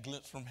just got a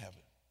glimpse from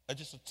heaven.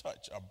 Just a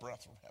touch, a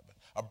breath from heaven,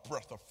 a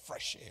breath of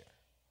fresh air.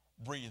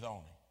 Breathe on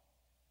him.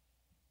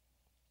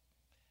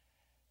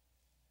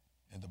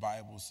 And the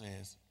Bible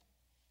says,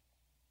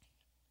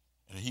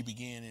 and he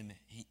began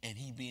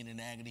he being in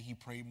agony, he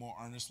prayed more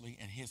earnestly,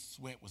 and his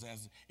sweat was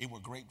as it were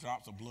great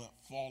drops of blood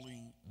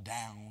falling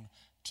down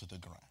to the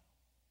ground.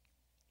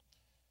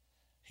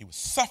 He was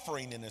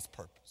suffering in his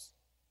purpose.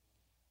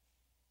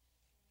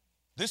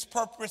 This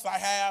purpose I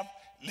have,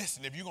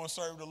 listen, if you're going to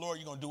serve the Lord,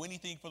 you're going to do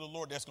anything for the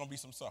Lord, there's going to be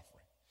some suffering.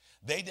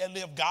 They that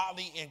live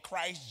godly in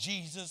Christ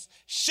Jesus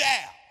shall.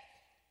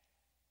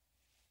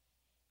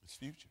 It's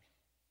future.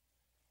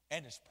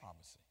 And it's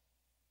promising.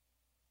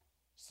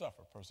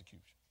 Suffer persecution.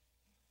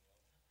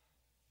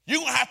 You're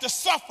going to have to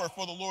suffer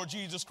for the Lord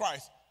Jesus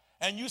Christ.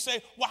 And you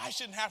say, well, I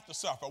shouldn't have to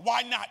suffer.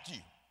 Why not you?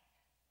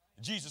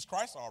 Jesus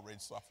Christ already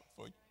suffered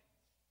for you.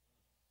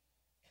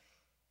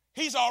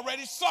 He's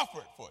already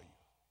suffered for you.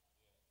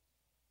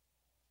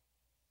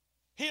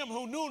 Him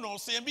who knew no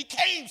sin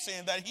became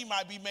sin that he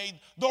might be made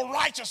the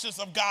righteousness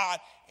of God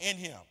in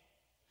him.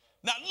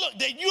 Now look,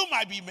 that you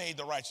might be made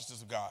the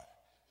righteousness of God.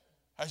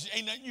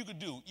 Ain't nothing you could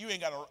do. We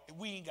ain't got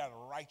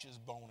a righteous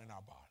bone in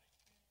our body.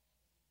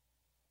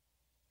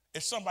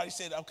 If somebody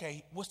said,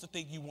 okay, what's the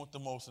thing you want the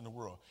most in the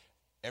world?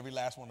 Every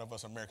last one of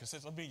us Americans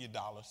says $1 billion.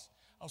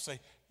 I'll say,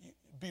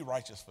 be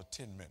righteous for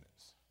 10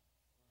 minutes.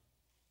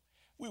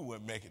 We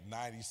wouldn't make it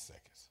 90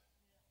 seconds.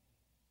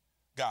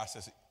 God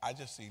says, I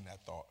just seen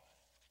that thought.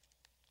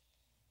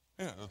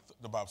 You know,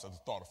 the Bible says the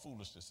thought of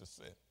foolishness is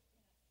sin.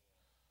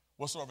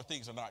 Whatsoever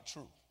things are not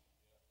true.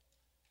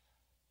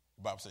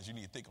 The Bible says you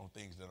need to think on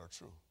things that are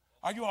true.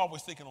 Are you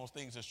always thinking on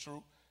things that's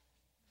true?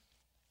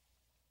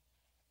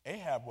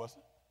 Ahab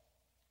wasn't.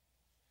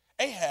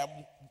 Ahab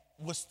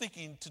was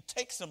thinking to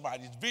take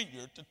somebody's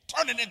vineyard to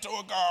turn it into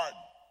a garden.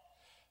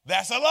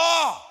 That's a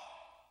law.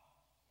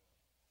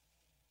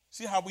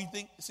 See how we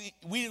think? See,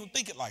 we didn't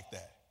think it like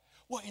that.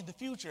 Well, in the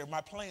future,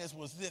 my plans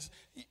was this.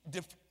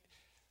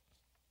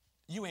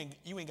 You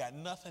ain't got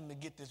nothing to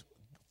get this,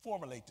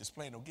 formulate this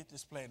plan or get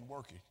this plan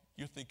working.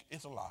 You think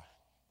it's a lie.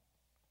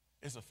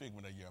 It's a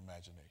figment of your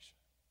imagination.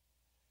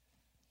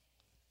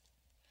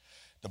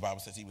 The Bible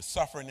says he was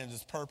suffering in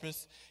his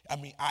purpose.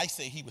 I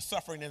say he was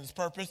suffering in his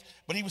purpose,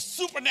 but he was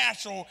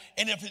supernatural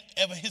in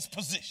his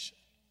position.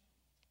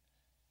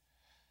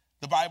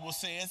 The Bible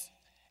says,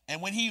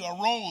 and when he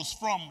arose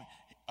from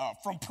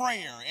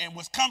prayer and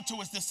was come to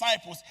his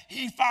disciples,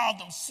 he found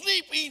them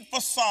sleeping for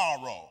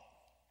sorrow.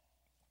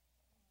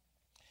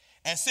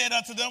 And said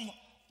unto them,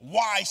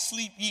 why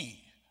sleep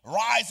ye?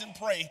 Rise and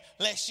pray,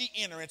 lest ye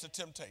enter into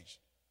temptation.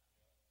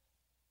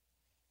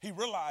 He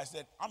realized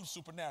that I'm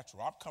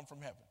supernatural. I've come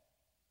from heaven.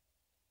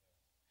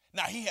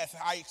 Now, he has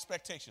high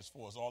expectations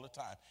for us all the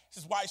time. He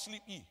says, why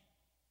sleep ye?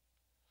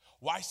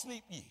 Why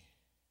sleep ye?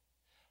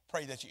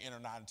 Pray that you enter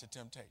not into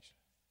temptation.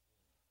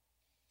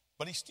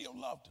 But he still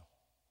loved them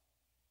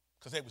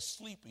because they were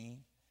sleeping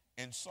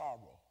in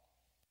sorrow.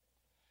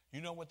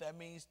 You know what that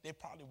means? They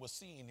probably were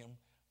seeing him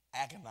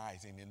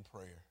agonizing in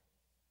prayer.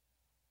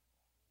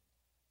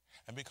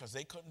 And because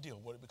they couldn't deal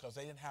with it, because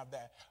they didn't have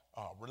that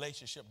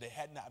relationship, there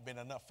had not been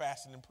enough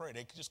fasting and prayer.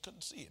 They just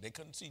couldn't see it. They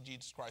couldn't see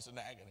Jesus Christ in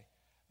agony.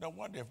 No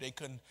wonder if they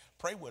couldn't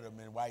pray with him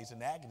and while he's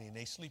in agony and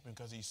they sleeping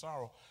because he's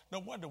sorrow. No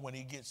wonder when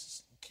he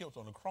gets killed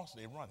on the cross,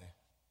 they're running.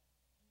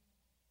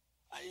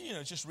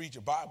 Just read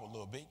your Bible a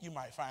little bit. You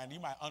might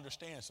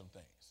understand some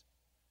things.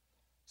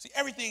 See,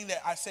 everything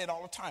that I said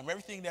all the time,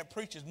 everything that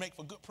preachers make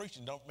for good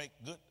preaching don't make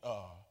good,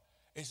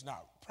 it's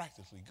not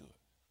practically good.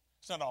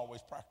 It's not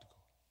always practical.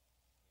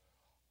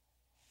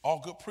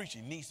 All good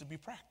preaching needs to be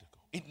practical.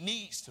 It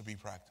needs to be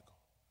practical.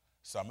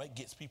 Some it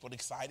gets people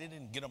excited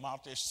and get them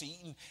out their seat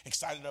and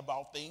excited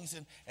about things,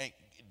 and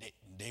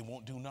they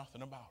won't do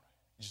nothing about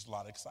it. Just a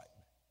lot of excitement.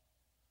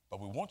 But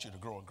we want you to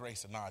grow in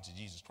grace and knowledge of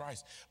Jesus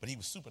Christ. But he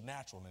was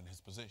supernatural in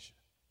his position.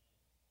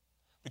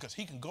 Because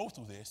he can go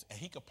through this and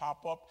he could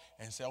pop up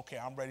and say, okay,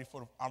 I'm ready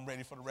for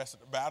the rest of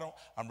the battle.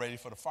 I'm ready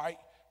for the fight.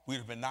 We'd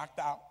have been knocked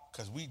out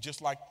because we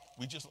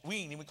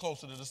ain't even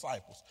close to the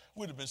disciples.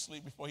 We'd have been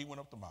asleep before he went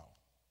up the mountain.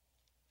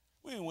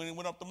 When he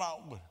went up the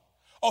mountain with him.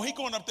 Oh, he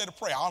going up there to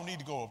pray. I don't need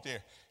to go up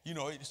there.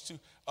 It's too,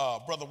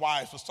 Brother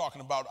Wise was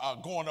talking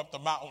about going up the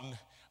mountain.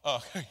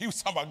 He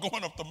was talking about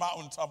going up the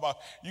mountain, talking about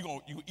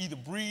you either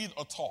breathe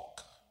or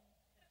talk.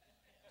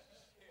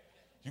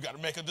 You got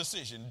to make a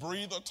decision,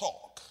 breathe or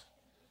talk.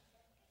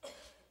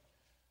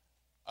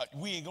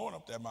 We ain't going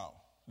up that mountain.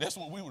 That's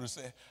what we would have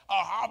said.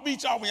 I'll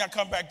meet y'all when y'all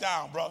come back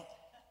down, bro.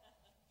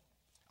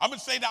 I'm going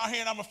to stay down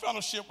here and I'm going to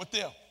fellowship with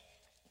them.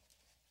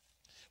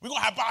 We're going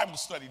to have Bible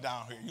study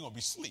down here. You're going to be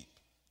asleep.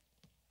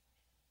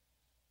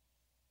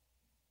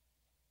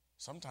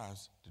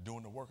 Sometimes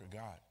doing the work of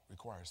God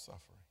requires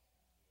suffering.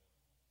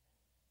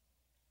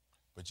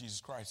 But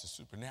Jesus Christ is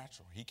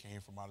supernatural. He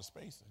came from outer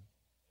space, and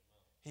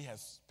he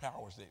has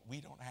powers that we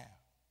don't have.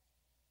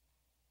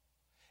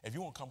 If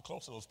you want to come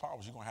close to those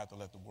powers, you're going to have to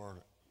let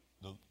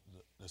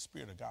the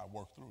Spirit of God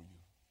work through you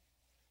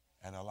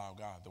and allow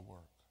God to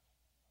work.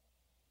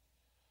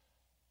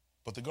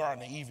 But the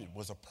Garden of Eden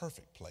was a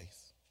perfect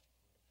place.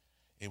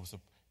 It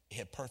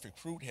had perfect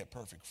fruit, had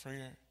perfect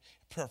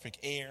perfect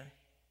air,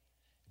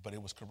 but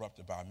it was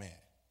corrupted by man.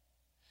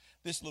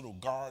 This little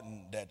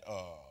garden that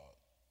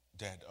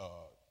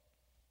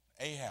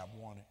Ahab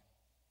wanted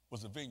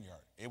was a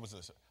vineyard. It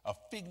was a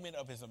figment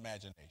of his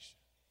imagination.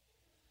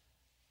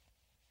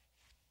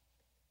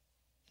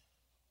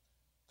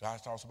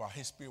 God talks about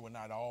his spirit will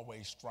not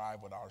always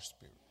strive with our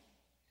spirit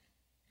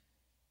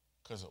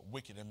because of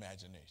wicked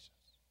imaginations.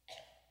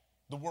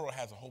 The world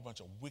has a whole bunch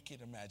of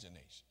wicked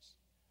imaginations.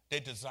 They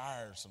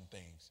desire some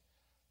things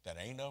that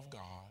ain't of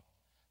God,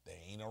 that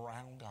ain't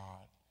around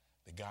God,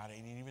 that God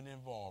ain't even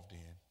involved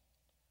in,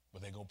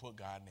 but they're going to put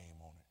God's name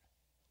on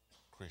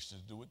it.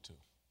 Christians do it too.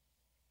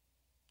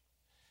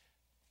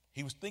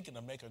 He was thinking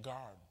to make a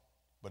garden,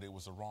 but it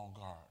was the wrong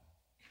garden.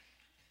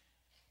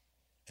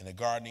 And the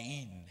Garden of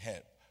Eden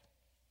had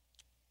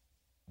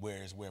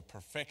where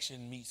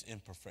perfection meets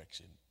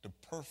imperfection. The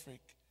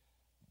perfect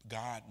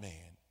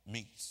God-man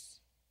meets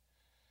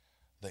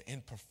the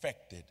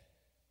imperfected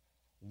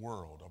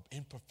world of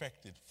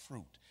imperfected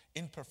fruit,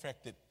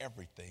 imperfected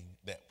everything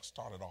that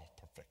started off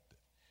perfected,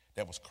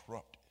 that was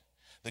corrupted.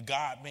 The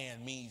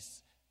God-man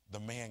means the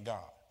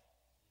man-God.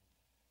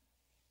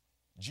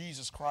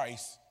 Jesus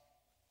Christ,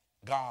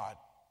 God,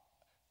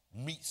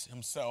 meets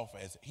himself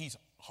as he's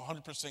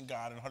 100%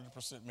 God and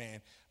 100%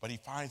 man, but he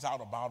finds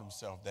out about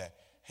himself that,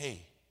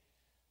 hey,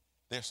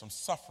 there's some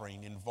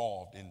suffering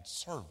involved in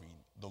serving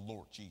the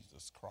Lord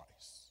Jesus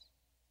Christ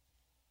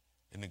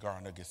in the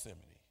Garden of Gethsemane.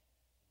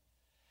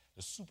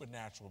 The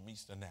supernatural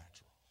meets the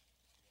natural.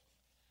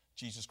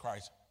 Jesus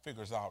Christ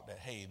figures out that,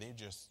 hey, they're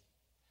just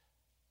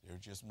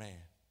man.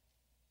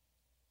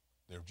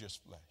 They're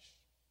just flesh.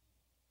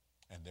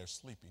 And they're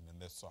sleeping in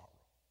their sorrow.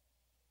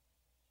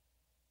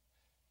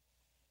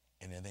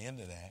 And at the end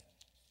of that,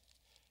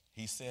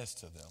 he says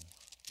to them,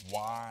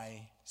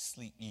 why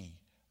sleep ye?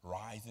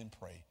 Rise and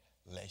pray,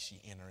 lest ye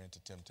enter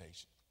into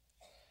temptation.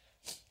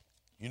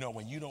 You know,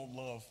 when you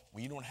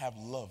don't have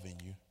love in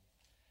you,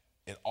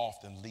 it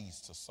often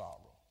leads to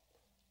sorrow.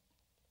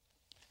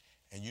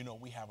 And you know,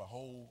 we have a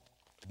whole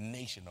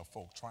nation of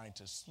folk trying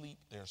to sleep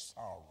their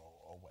sorrow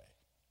away.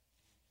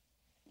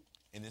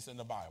 And it's in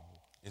the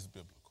Bible. It's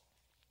biblical.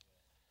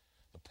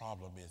 The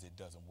problem is it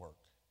doesn't work.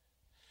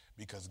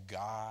 Because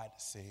God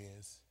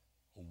says,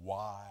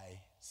 why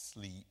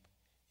sleep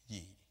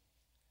ye?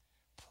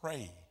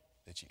 Pray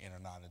that you enter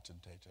not into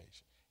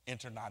temptation.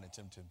 Enter not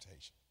into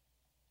temptation.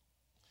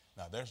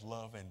 Now, there's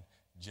love in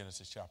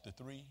Genesis chapter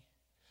 3.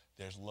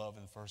 There's love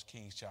in 1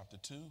 Kings chapter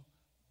 2.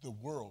 The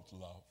world's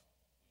love.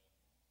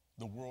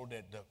 The world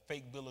that the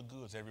fake bill of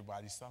goods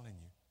everybody's selling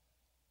you.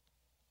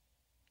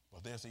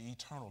 But there's an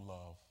eternal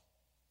love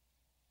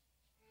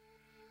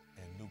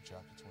in Luke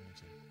chapter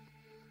 22.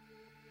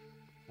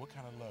 What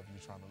kind of love are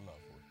you trying to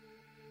love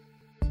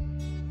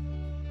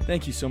with?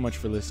 Thank you so much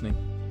for listening.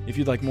 If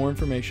you'd like more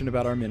information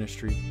about our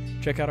ministry,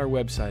 check out our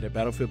website at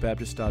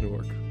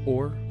battlefieldbaptist.org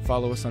or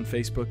follow us on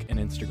Facebook and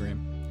Instagram.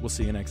 We'll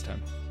see you next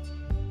time.